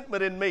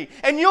contentment in me.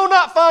 And you'll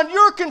not find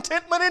your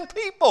contentment in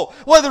people.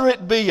 Whether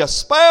it be a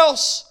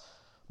spouse,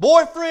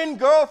 boyfriend,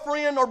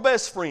 girlfriend, or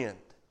best friend.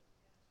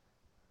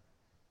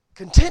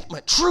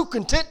 Contentment, true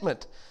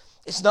contentment,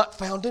 is not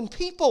found in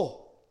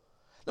people.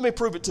 Let me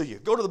prove it to you.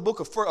 Go to the book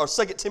of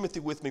 2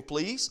 Timothy with me,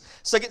 please.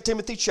 2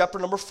 Timothy chapter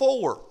number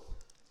 4.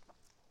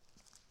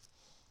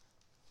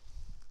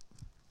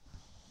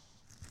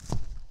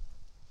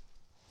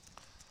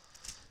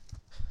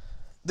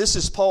 This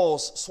is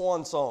Paul's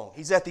swan song.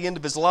 He's at the end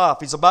of his life.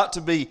 He's about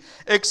to be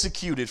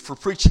executed for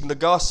preaching the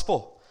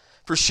gospel,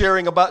 for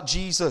sharing about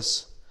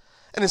Jesus.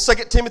 And in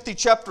 2 Timothy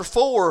chapter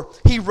 4,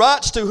 he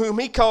writes to whom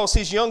he calls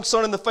his young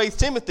son in the faith,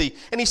 Timothy.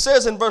 And he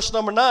says in verse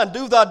number 9,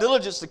 "Do thy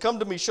diligence to come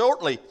to me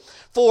shortly.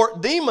 For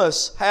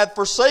Demas hath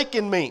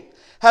forsaken me,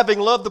 having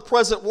loved the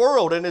present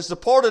world, and is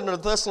departed unto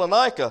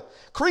Thessalonica.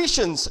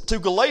 Crescens to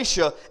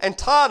Galatia, and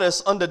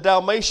Titus unto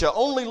Dalmatia.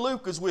 Only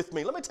Luke is with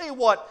me." Let me tell you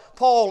what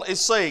Paul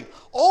is saying.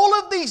 All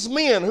of these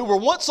men who were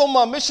once on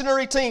my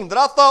missionary team that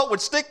I thought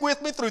would stick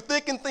with me through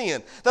thick and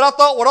thin, that I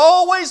thought would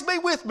always be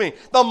with me,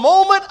 the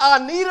moment I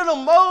needed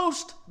them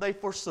most, they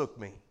forsook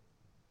me.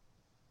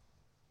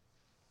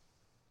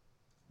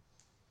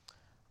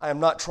 I am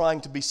not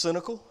trying to be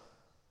cynical.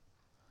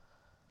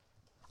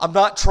 I'm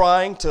not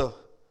trying to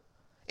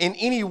in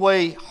any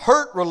way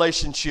hurt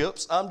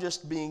relationships. I'm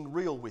just being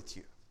real with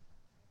you.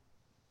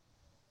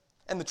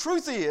 And the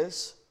truth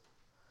is,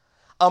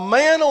 a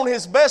man on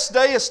his best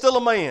day is still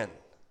a man.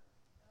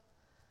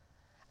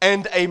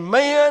 And a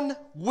man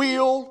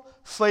will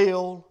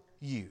fail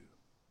you.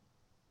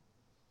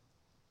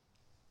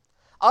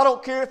 I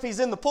don't care if he's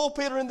in the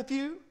pulpit or in the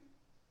pew.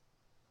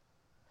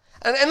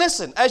 And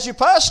listen, as your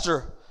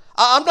pastor,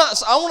 I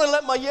want to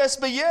let my yes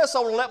be yes. I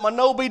want to let my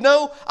no be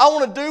no. I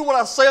want to do what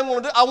I say I'm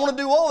going to do. I want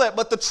to do all that.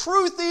 But the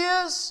truth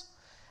is,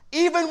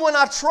 even when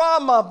I try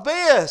my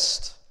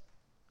best,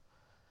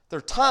 there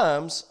are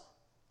times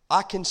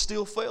I can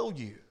still fail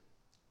you.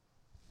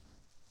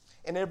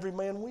 And every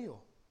man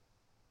will.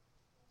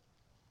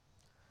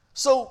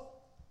 So,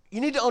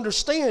 you need to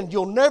understand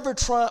you'll never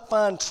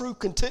find true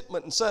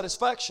contentment and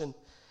satisfaction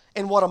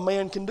in what a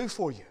man can do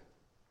for you.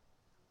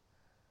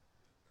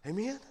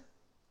 Amen?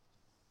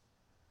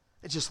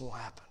 It just won't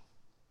happen.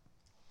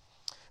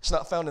 It's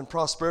not found in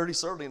prosperity,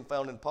 certainly not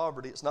found in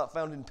poverty. It's not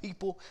found in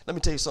people. Let me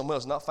tell you something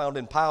else. It's not found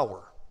in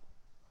power.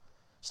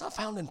 It's not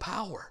found in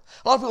power.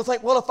 A lot of people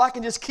think, well, if I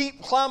can just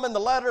keep climbing the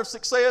ladder of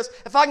success,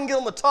 if I can get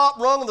on the top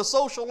rung of the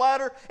social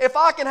ladder, if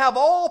I can have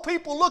all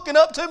people looking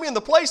up to me in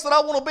the place that I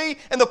want to be,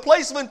 in the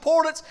place of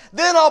importance,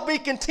 then I'll be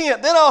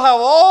content. Then I'll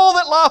have all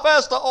that life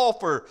has to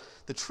offer.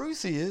 The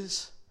truth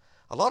is,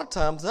 a lot of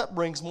times that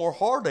brings more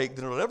heartache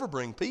than it'll ever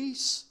bring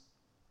peace.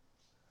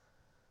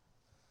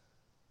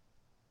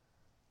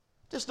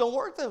 Just don't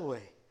work that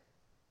way.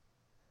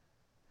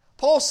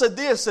 Paul said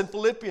this in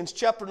Philippians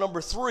chapter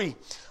number 3.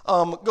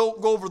 Go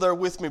over there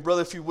with me,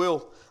 brother, if you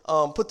will.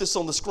 Put this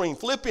on the screen.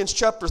 Philippians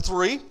chapter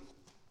 3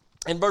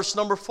 and verse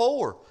number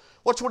 4.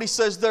 Watch what he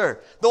says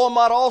there. "Though I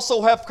might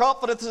also have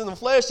confidence in the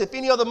flesh, if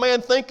any other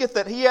man thinketh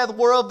that he hath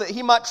whereof that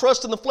he might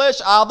trust in the flesh,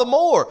 I the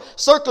more.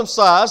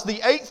 Circumcised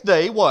the 8th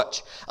day,"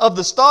 watch, "of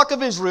the stock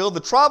of Israel, the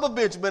tribe of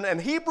Benjamin,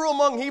 and Hebrew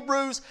among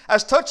Hebrews,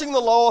 as touching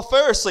the law of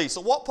Pharisees."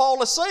 So what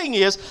Paul is saying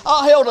is,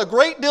 I held a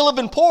great deal of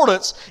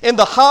importance in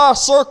the high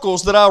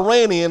circles that I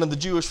ran in the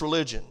Jewish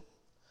religion.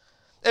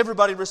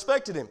 Everybody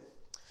respected him.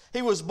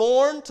 He was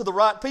born to the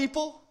right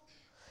people.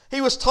 He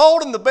was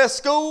taught in the best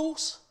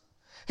schools.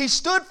 He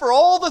stood for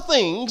all the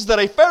things that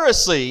a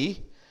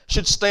Pharisee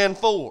should stand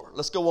for.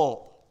 Let's go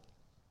on.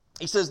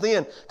 He says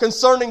then,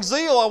 "Concerning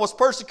zeal, I was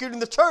persecuting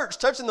the church,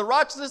 touching the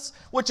righteousness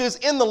which is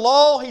in the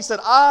law." He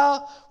said,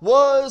 "I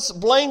was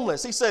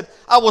blameless." He said,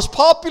 "I was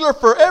popular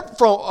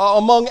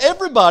among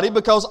everybody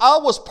because I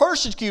was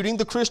persecuting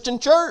the Christian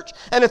church."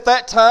 And at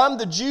that time,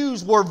 the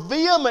Jews were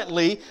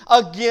vehemently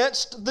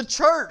against the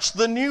church,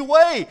 the new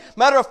way.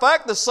 Matter of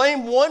fact, the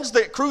same ones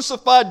that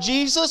crucified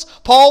Jesus,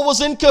 Paul was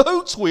in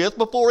cahoots with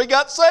before he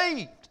got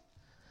saved.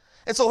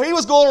 And so he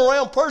was going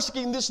around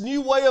persecuting this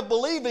new way of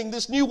believing,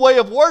 this new way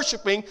of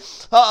worshiping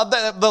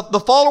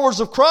the followers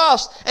of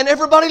Christ, and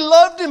everybody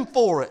loved him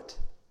for it.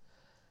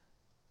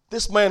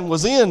 This man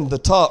was in the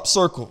top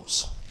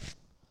circles,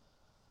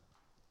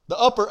 the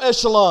upper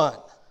echelon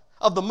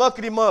of the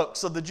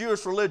muckety-mucks of the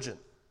Jewish religion.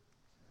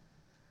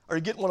 Are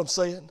you getting what I'm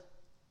saying?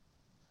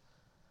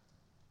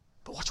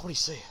 But watch what he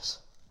says.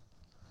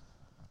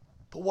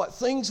 "But what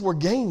things were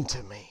gained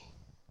to me,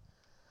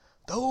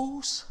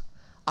 those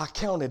I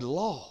counted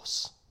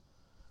loss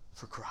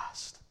for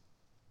Christ."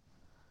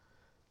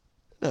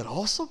 Isn't that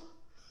awesome?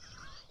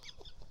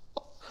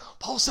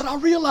 Paul said, I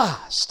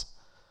realized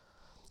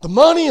the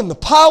money and the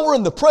power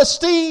and the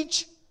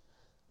prestige,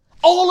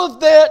 all of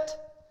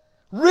that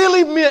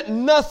really meant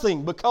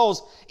nothing,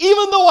 because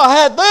even though I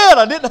had that,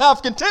 I didn't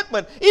have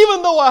contentment.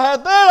 Even though I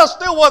had that, I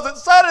still wasn't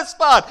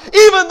satisfied.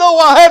 Even though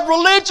I had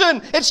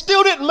religion, it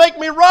still didn't make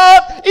me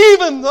right.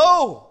 Even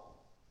though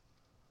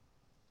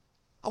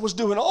I was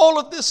doing all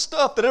of this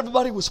stuff that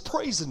everybody was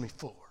praising me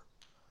for,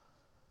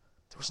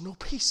 there was no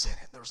peace in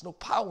it. There was no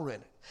power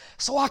in it.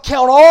 So I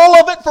count all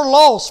of it for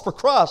loss for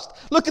Christ.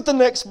 Look at the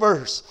next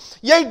verse.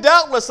 Yea,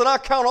 doubtless, that I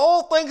count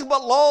all things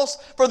but loss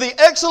for the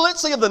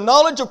excellency of the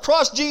knowledge of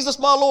Christ Jesus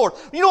my Lord.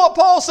 You know what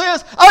Paul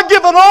says? I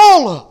give it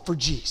all up for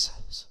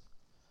Jesus.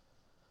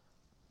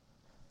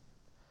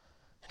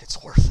 And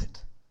it's worth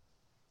it.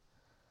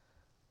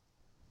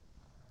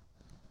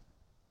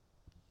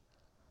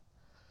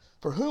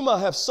 For whom I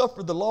have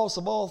suffered the loss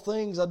of all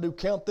things, I do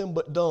count them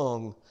but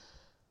dung,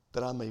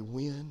 that I may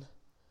win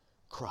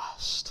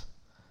Christ.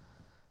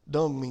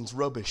 Dung means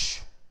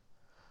rubbish,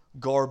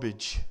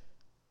 garbage.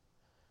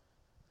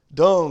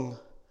 Dung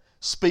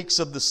speaks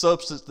of the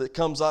substance that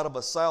comes out of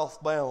the south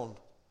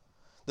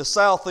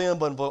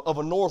end of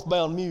a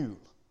northbound mule.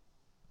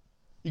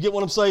 You get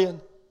what I'm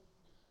saying?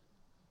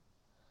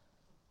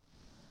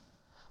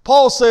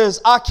 Paul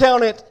says, I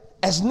count it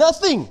as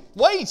nothing,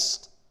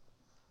 waste,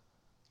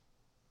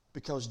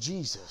 because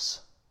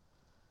Jesus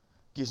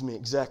gives me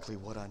exactly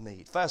what I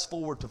need. Fast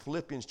forward to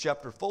Philippians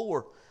chapter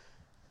 4.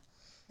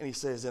 And he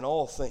says, in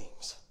all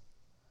things,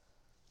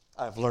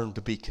 I've learned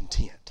to be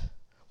content.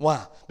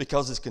 Why?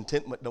 Because his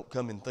contentment don't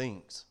come in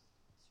things,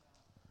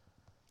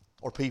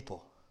 or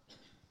people,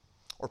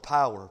 or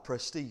power, or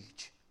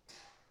prestige.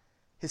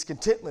 His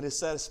contentment, his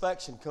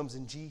satisfaction comes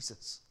in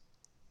Jesus.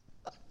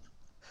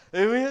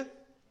 Amen?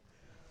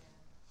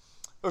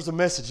 There's a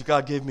message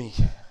God gave me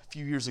a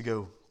few years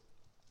ago.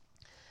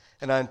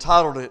 And I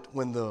entitled it,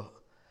 When the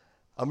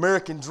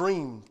American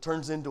Dream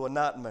Turns into a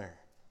Nightmare.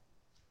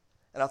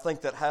 And I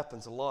think that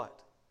happens a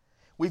lot.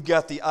 We've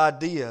got the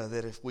idea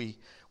that if we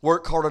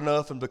work hard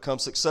enough and become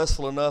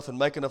successful enough and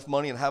make enough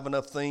money and have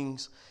enough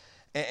things,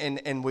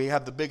 and we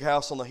have the big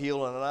house on the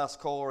hill and a nice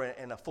car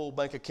and a full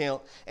bank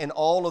account, and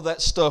all of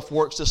that stuff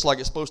works just like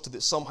it's supposed to,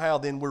 that somehow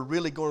then we're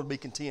really going to be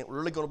content, we're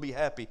really going to be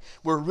happy,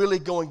 we're really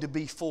going to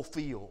be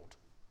fulfilled.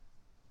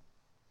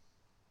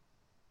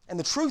 And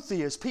the truth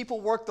is, people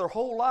work their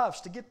whole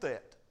lives to get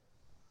that.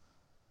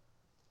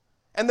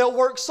 And they'll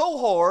work so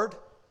hard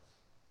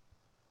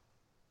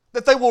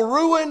that they will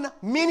ruin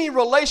many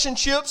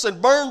relationships and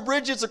burn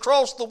bridges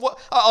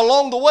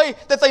along the way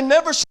that they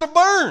never should have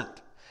burned,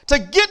 to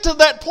get to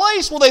that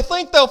place where they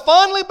think they'll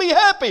finally be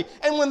happy.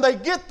 And when they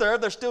get there,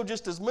 they're still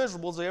just as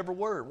miserable as they ever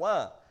were.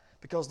 Why?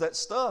 Because that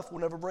stuff will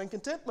never bring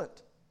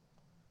contentment.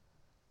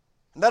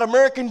 And that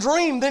American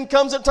dream then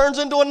comes and turns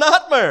into a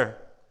nightmare.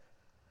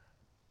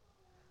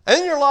 And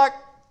then you're like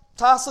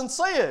Tyson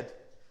said,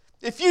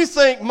 if you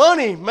think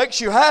money makes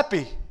you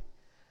happy,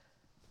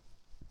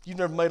 you've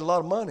never made a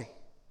lot of money.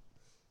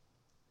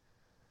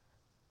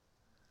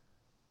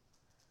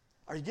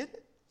 Are you getting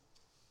it?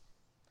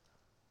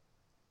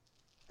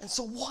 And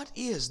so what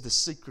is the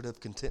secret of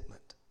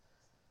contentment?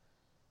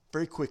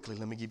 Very quickly,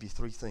 let me give you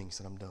 3 things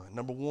and I'm done.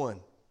 Number 1,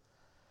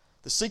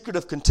 the secret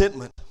of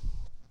contentment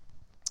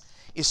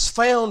is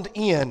found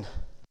in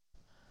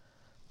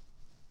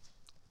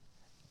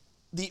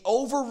the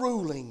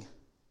overruling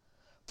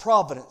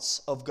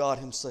providence of God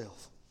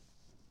Himself.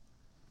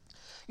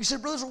 You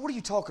said, Brother, what are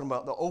you talking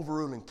about, the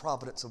overruling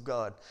providence of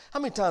God? How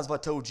many times have I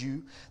told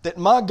you that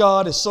my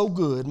God is so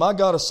good, my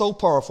God is so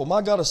powerful,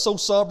 my God is so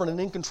sovereign and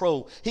in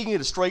control, He can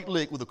get a straight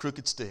lick with a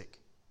crooked stick.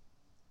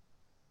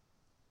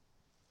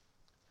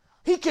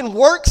 He can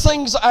work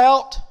things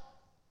out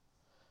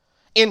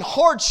in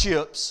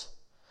hardships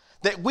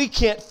that we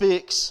can't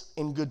fix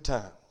in good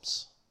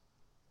times.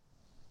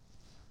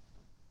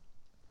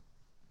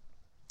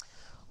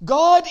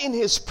 God in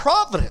His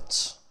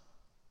providence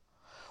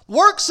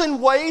works in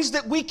ways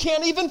that we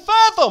can't even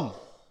fathom.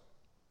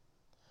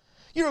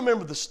 You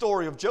remember the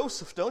story of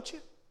Joseph, don't you?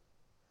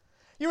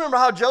 You remember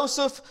how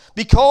Joseph,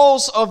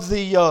 because of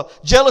the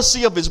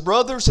jealousy of his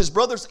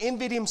brothers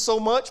envied him so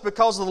much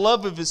because of the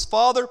love of his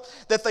father,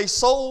 that they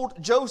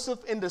sold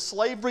Joseph into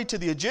slavery to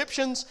the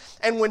Egyptians.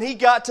 And when he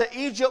got to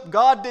Egypt,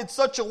 God did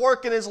such a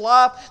work in his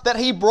life that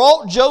He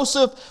brought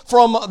Joseph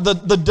from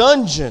the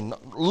dungeon,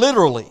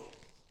 literally,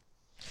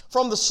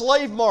 from the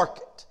slave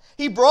market.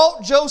 He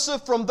brought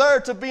Joseph from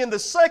there to be in the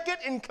second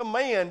in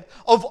command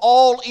of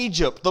all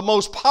Egypt, the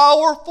most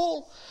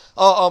powerful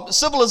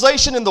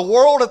civilization in the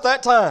world at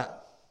that time.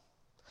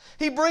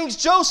 He brings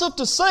Joseph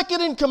to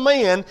second in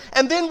command,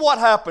 and then what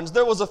happens?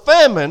 There was a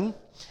famine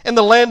in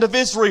the land of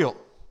Israel.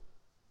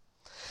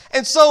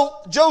 And so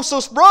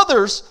Joseph's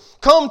brothers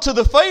come to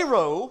the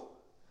Pharaoh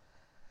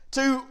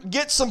to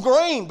get some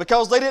grain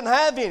because they didn't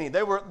have any.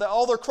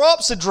 All their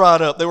crops had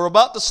dried up. They were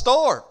about to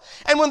starve.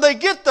 And when they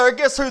get there,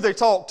 guess who they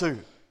talk to?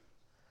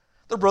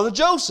 Their brother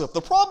Joseph.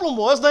 The problem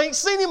was they ain't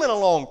seen him in a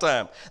long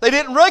time. They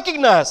didn't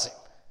recognize him.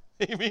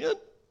 Amen?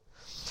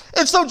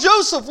 And so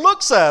Joseph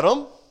looks at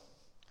them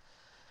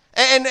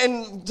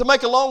And to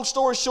make a long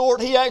story short,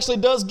 he actually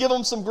does give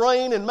them some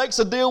grain and makes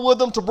a deal with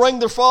them to bring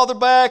their father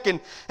back and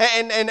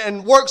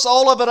works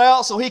all of it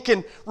out so he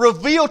can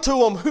reveal to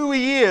them who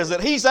he is,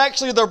 that he's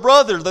actually their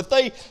brother that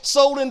they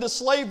sold into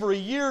slavery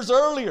years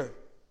earlier.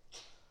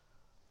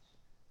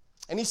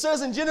 And he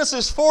says in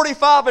Genesis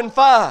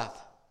 45:5,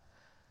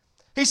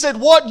 he said,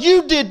 "What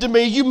you did to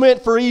me, you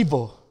meant for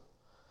evil,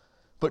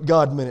 but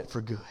God meant it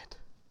for good."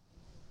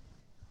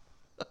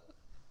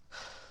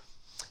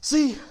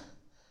 See,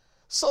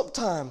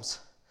 sometimes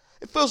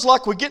it feels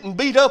like we're getting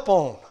beat up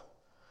on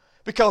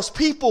because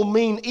people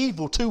mean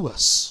evil to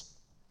us.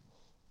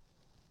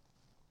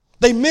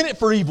 They meant it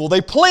for evil.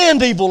 They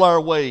planned evil our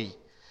way.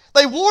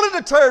 They wanted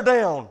to tear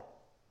down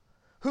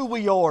who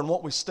we are and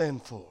what we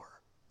stand for.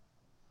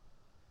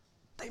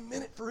 They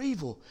meant it for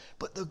evil.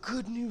 But the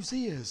good news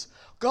is,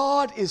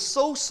 God is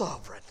so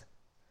sovereign,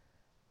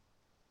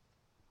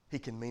 He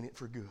can mean it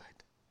for good.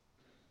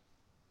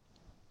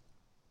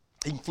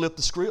 He can flip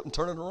the script and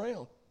turn it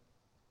around.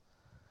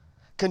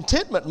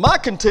 Contentment, my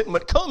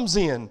contentment comes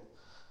in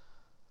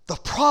the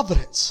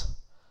providence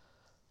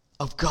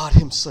of God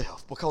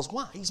Himself. Because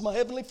why? He's my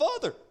Heavenly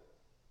Father.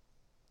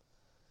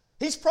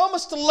 He's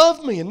promised to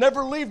love me and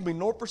never leave me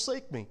nor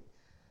forsake me.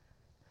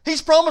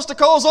 He's promised to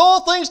cause all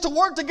things to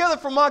work together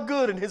for my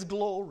good and His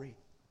glory.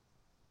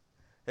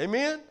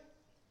 Amen?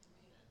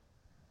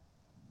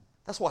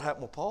 That's what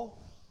happened with Paul.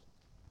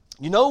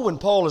 You know, when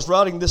Paul is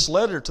writing this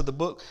letter to the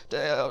book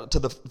to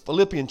the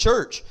Philippian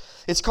church,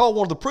 it's called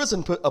one of the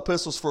prison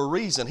epistles for a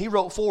reason. He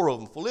wrote 4 of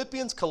them.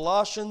 Philippians,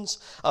 Colossians,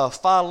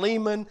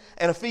 Philemon,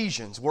 and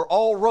Ephesians were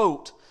all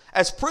wrote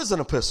as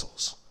prison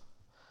epistles.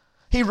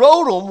 He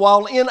wrote them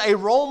while in a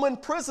Roman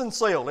prison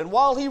cell. And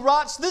while he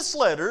writes this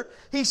letter,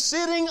 he's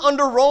sitting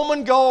under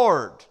Roman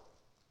guard.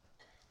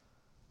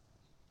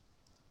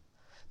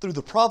 Through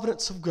the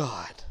providence of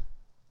God,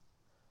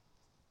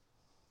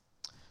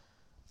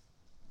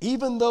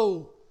 even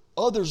though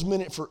others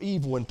meant it for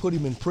evil and put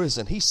him in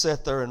prison, he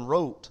sat there and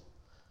wrote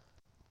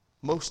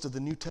most of the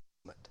New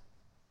Testament.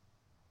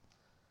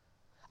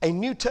 A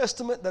New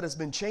Testament that has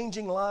been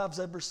changing lives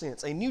ever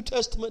since. A New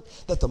Testament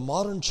that the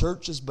modern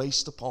church is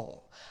based upon.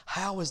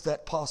 How is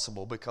that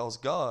possible? Because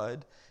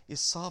God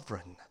is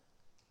sovereign.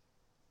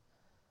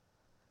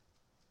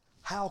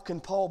 How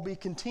can Paul be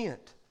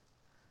content?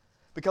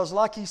 Because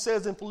like he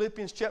says in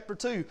Philippians chapter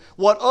 2,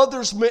 what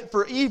others meant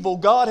for evil,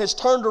 God has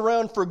turned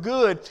around for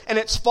good, and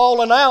it's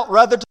fallen out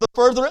rather to the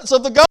furtherance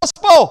of the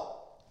gospel.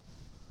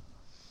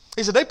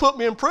 He said, they put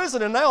me in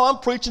prison, and now I'm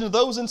preaching to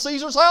those in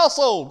Caesar's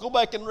household. Go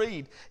back and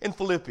read in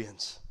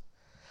Philippians.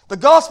 The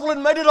gospel had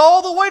made it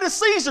all the way to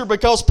Caesar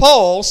because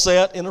Paul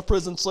sat in a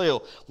prison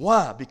cell.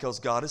 Why? Because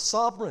God is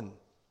sovereign.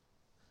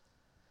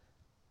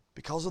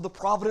 Because of the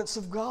providence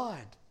of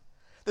God.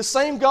 The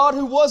same God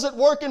who was at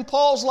work in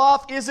Paul's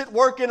life is at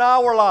work in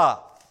our life.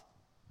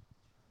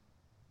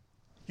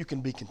 You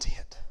can be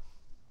content.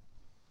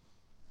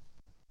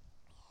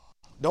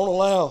 Don't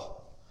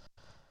allow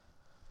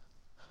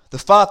the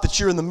fight that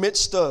you're in the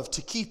midst of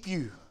to keep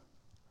you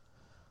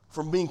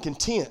from being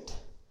content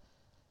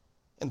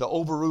in the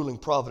overruling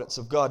providence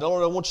of God. I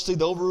don't want you to see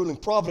the overruling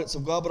providence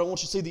of God, but I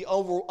want you to see the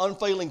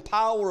unfailing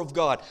power of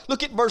God.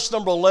 Look at verse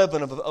number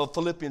 11 of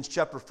Philippians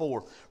chapter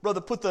 4. Brother,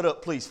 put that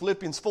up, please.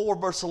 Philippians 4,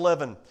 verse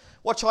 11.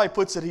 Watch how he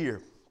puts it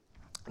here.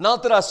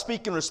 Not that I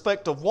speak in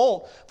respect of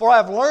want, for I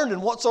have learned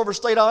in whatsoever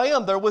state I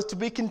am therewith to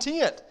be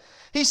content.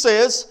 He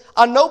says,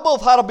 I know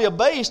both how to be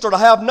abased or to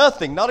have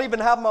nothing, not even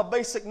have my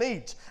basic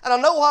needs. And I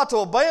know how to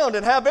abound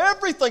and have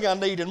everything I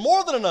need and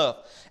more than enough.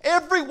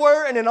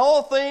 Everywhere and in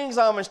all things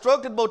I am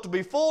instructed both to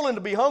be full and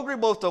to be hungry,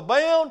 both to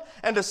abound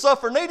and to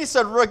suffer need. He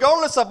said,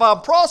 regardless if I'm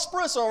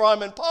prosperous or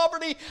I'm in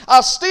poverty, I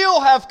still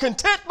have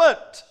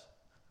contentment.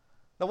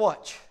 Now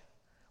watch.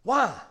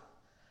 Why?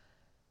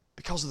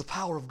 Because of the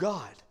power of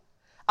God.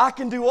 I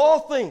can do all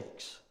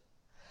things.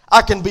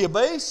 I can be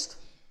abased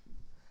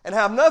and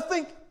have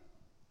nothing.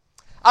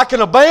 I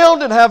can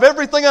abound and have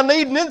everything I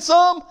need and then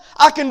some.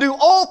 I can do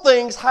all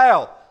things.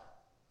 How?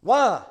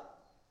 Why?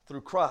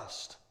 Through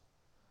Christ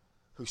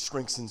who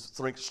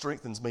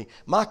strengthens me.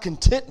 My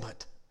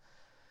contentment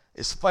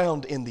is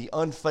found in the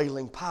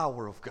unfailing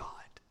power of God.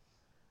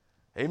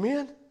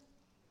 Amen?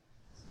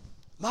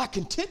 My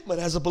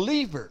contentment as a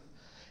believer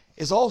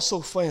is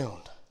also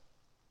found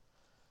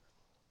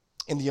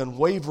in the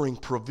unwavering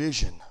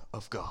provision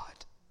of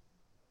God.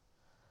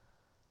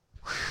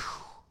 Whew.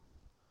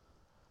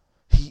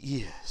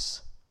 He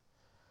is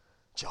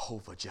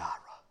Jehovah Jireh,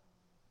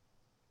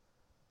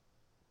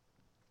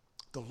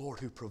 the Lord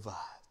who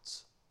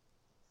provides.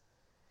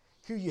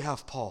 Here you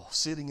have Paul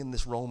sitting in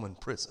this Roman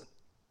prison,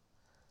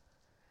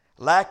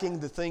 lacking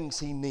the things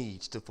he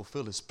needs to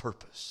fulfill his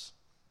purpose.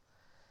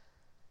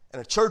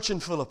 And a church in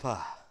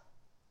Philippi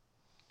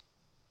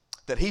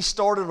that he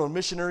started on a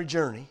missionary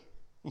journey,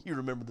 you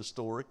remember the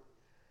story,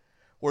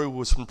 where he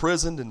was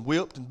imprisoned and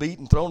whipped and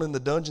beaten, thrown in the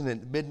dungeon,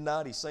 and at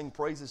midnight he sang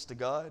praises to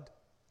God.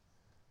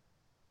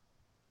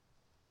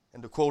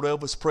 And to quote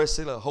Elvis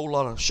Presley, a whole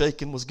lot of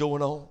shaking was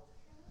going on.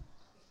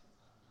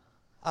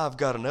 I've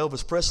got an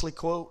Elvis Presley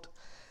quote,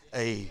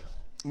 a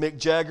Mick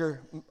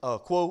Jagger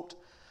quote,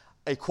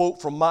 a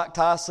quote from Mike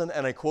Tyson,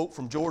 and a quote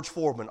from George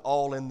Foreman,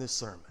 all in this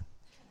sermon.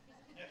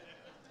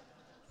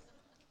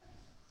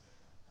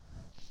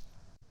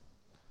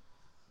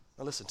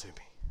 Now listen to me.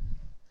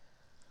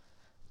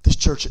 This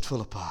church at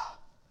Philippi,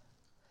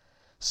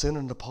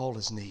 sending to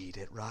Paul's need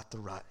at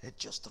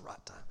just the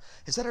right time.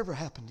 Has that ever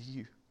happened to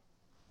you?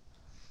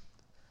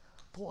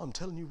 Boy, I'm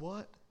telling you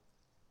what.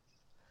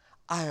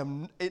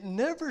 It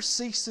never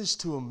ceases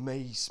to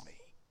amaze me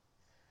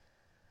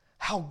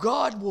how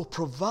God will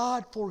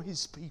provide for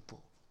His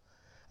people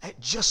at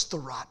just the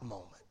right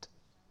moment.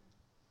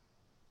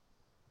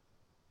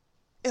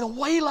 In a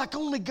way like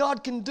only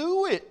God can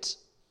do it.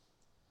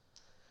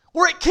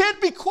 Where it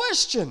can't be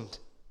questioned.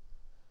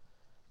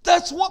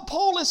 That's what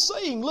Paul is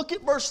saying. Look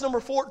at verse number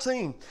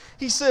 14.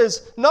 He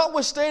says,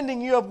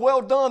 notwithstanding you have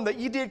well done that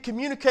you did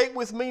communicate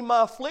with me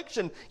my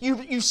affliction.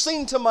 You've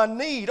seen to my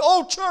need.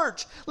 Oh,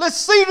 church, let's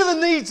see to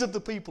the needs of the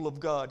people of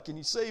God. Can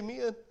you say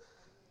amen?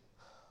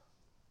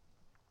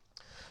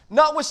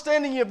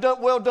 Notwithstanding you have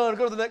done well done.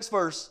 Go to the next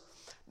verse.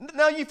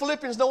 Now you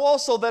Philippians know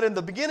also that in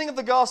the beginning of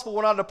the gospel,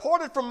 when I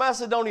departed from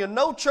Macedonia,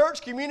 no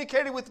church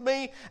communicated with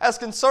me as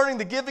concerning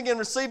the giving and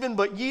receiving,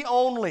 but ye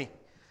only.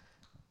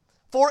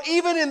 For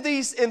even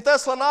in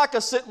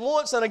Thessalonica sent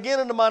once and again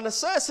unto my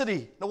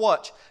necessity. Now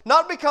watch.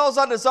 Not because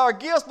I desire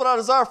gifts, but I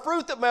desire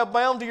fruit that may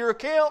abound to your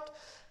account.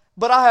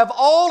 But I have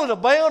all and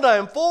abound. I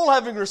am full,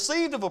 having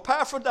received of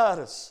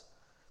Epaphroditus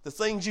the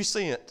things you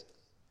sent.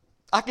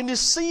 I can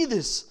just see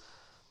this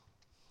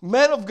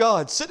man of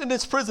God sitting in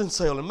his prison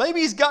cell, and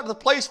maybe he's got to the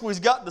place where he's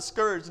gotten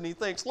discouraged and he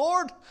thinks,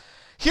 Lord,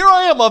 here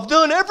I am. I've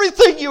done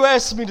everything you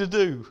asked me to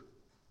do.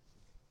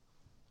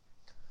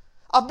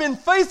 I've been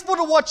faithful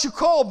to what you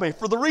called me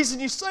for the reason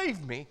you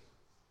saved me.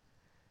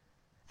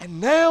 And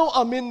now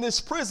I'm in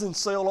this prison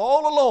cell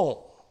all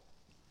alone.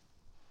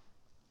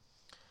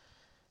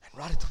 And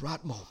right at the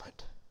right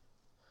moment,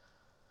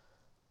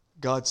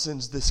 God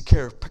sends this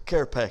care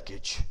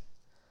package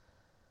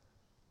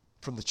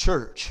from the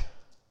church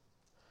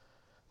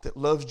that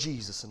loves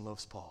Jesus and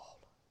loves Paul.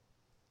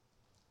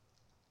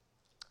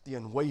 The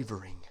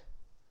unwavering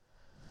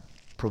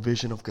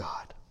provision of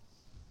God.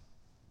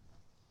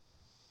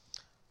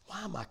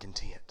 Why am I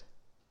content?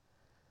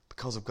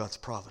 Because of God's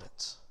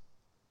providence.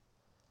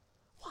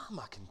 Why am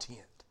I content?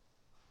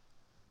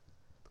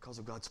 Because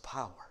of God's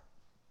power.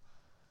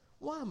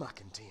 Why am I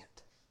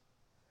content?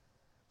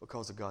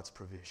 Because of God's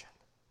provision.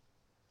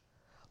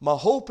 My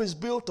hope is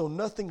built on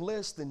nothing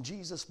less than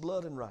Jesus'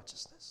 blood and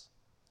righteousness.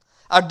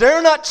 I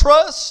dare not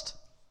trust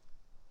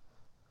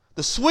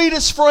the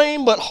sweetest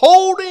frame, but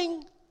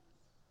holding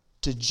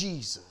to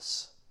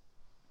Jesus,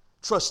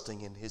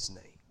 trusting in His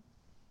name.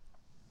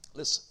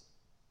 Listen.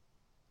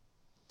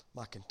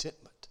 My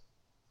contentment,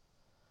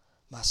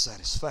 my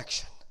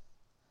satisfaction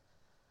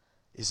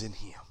is in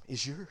Him.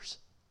 Is yours?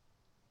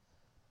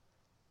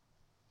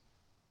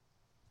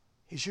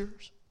 Is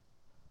yours?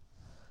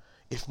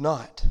 If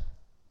not,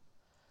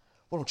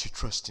 why don't you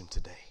trust Him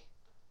today?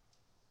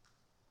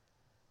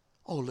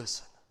 Oh,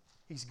 listen,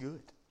 He's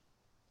good.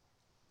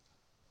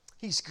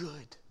 He's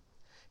good.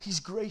 He's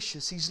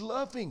gracious. He's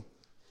loving.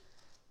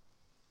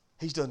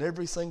 He's done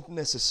everything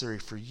necessary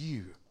for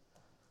you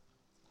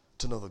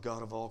to know the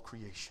God of all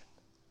creation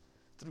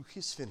through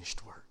His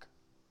finished work.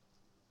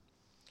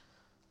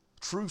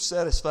 True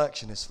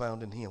satisfaction is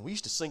found in Him. We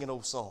used to sing an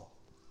old song,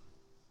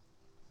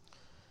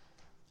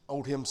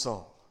 old hymn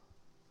song.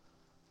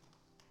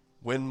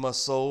 When my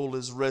soul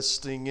is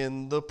resting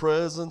in the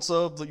presence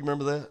of the, you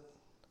remember that?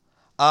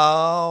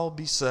 I'll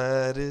be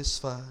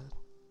satisfied.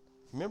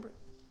 Remember it?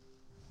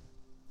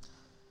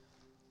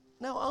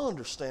 Now I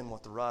understand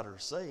what the writer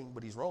is saying,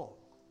 but he's wrong.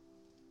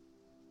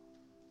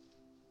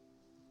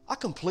 I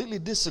completely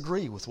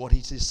disagree with what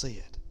he just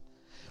said.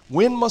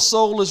 When my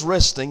soul is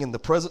resting in the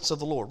presence of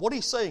the Lord. What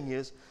he's saying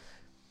is,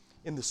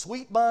 in the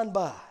sweet by and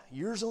by,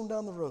 years on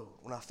down the road,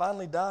 when I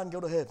finally die and go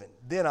to heaven,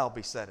 then I'll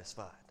be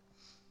satisfied.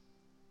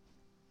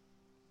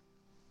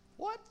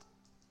 What?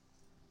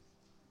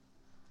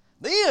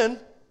 Then?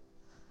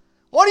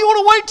 Why do you want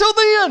to wait till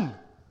then?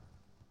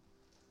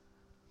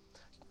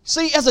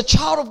 See, as a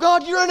child of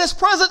God, you're in His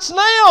presence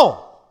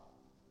now.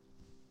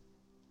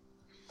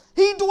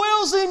 He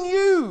dwells in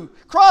you.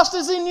 Christ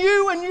is in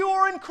you and you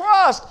are in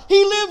Christ.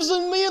 He lives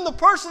in me in the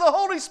person of the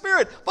Holy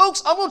Spirit.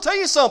 Folks, I'm going to tell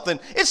you something.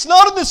 It's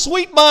not in the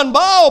sweet by and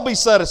by I'll be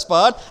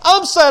satisfied.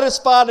 I'm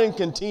satisfied and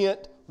content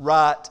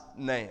right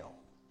now.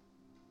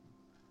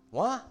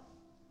 Why?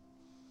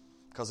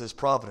 Because His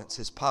providence,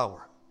 His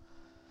power,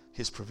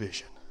 His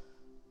provision.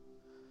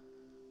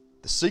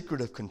 The secret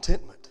of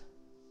contentment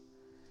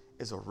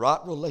is a right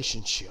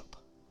relationship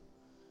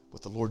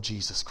with the Lord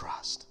Jesus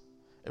Christ.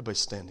 Everybody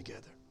stand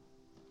together.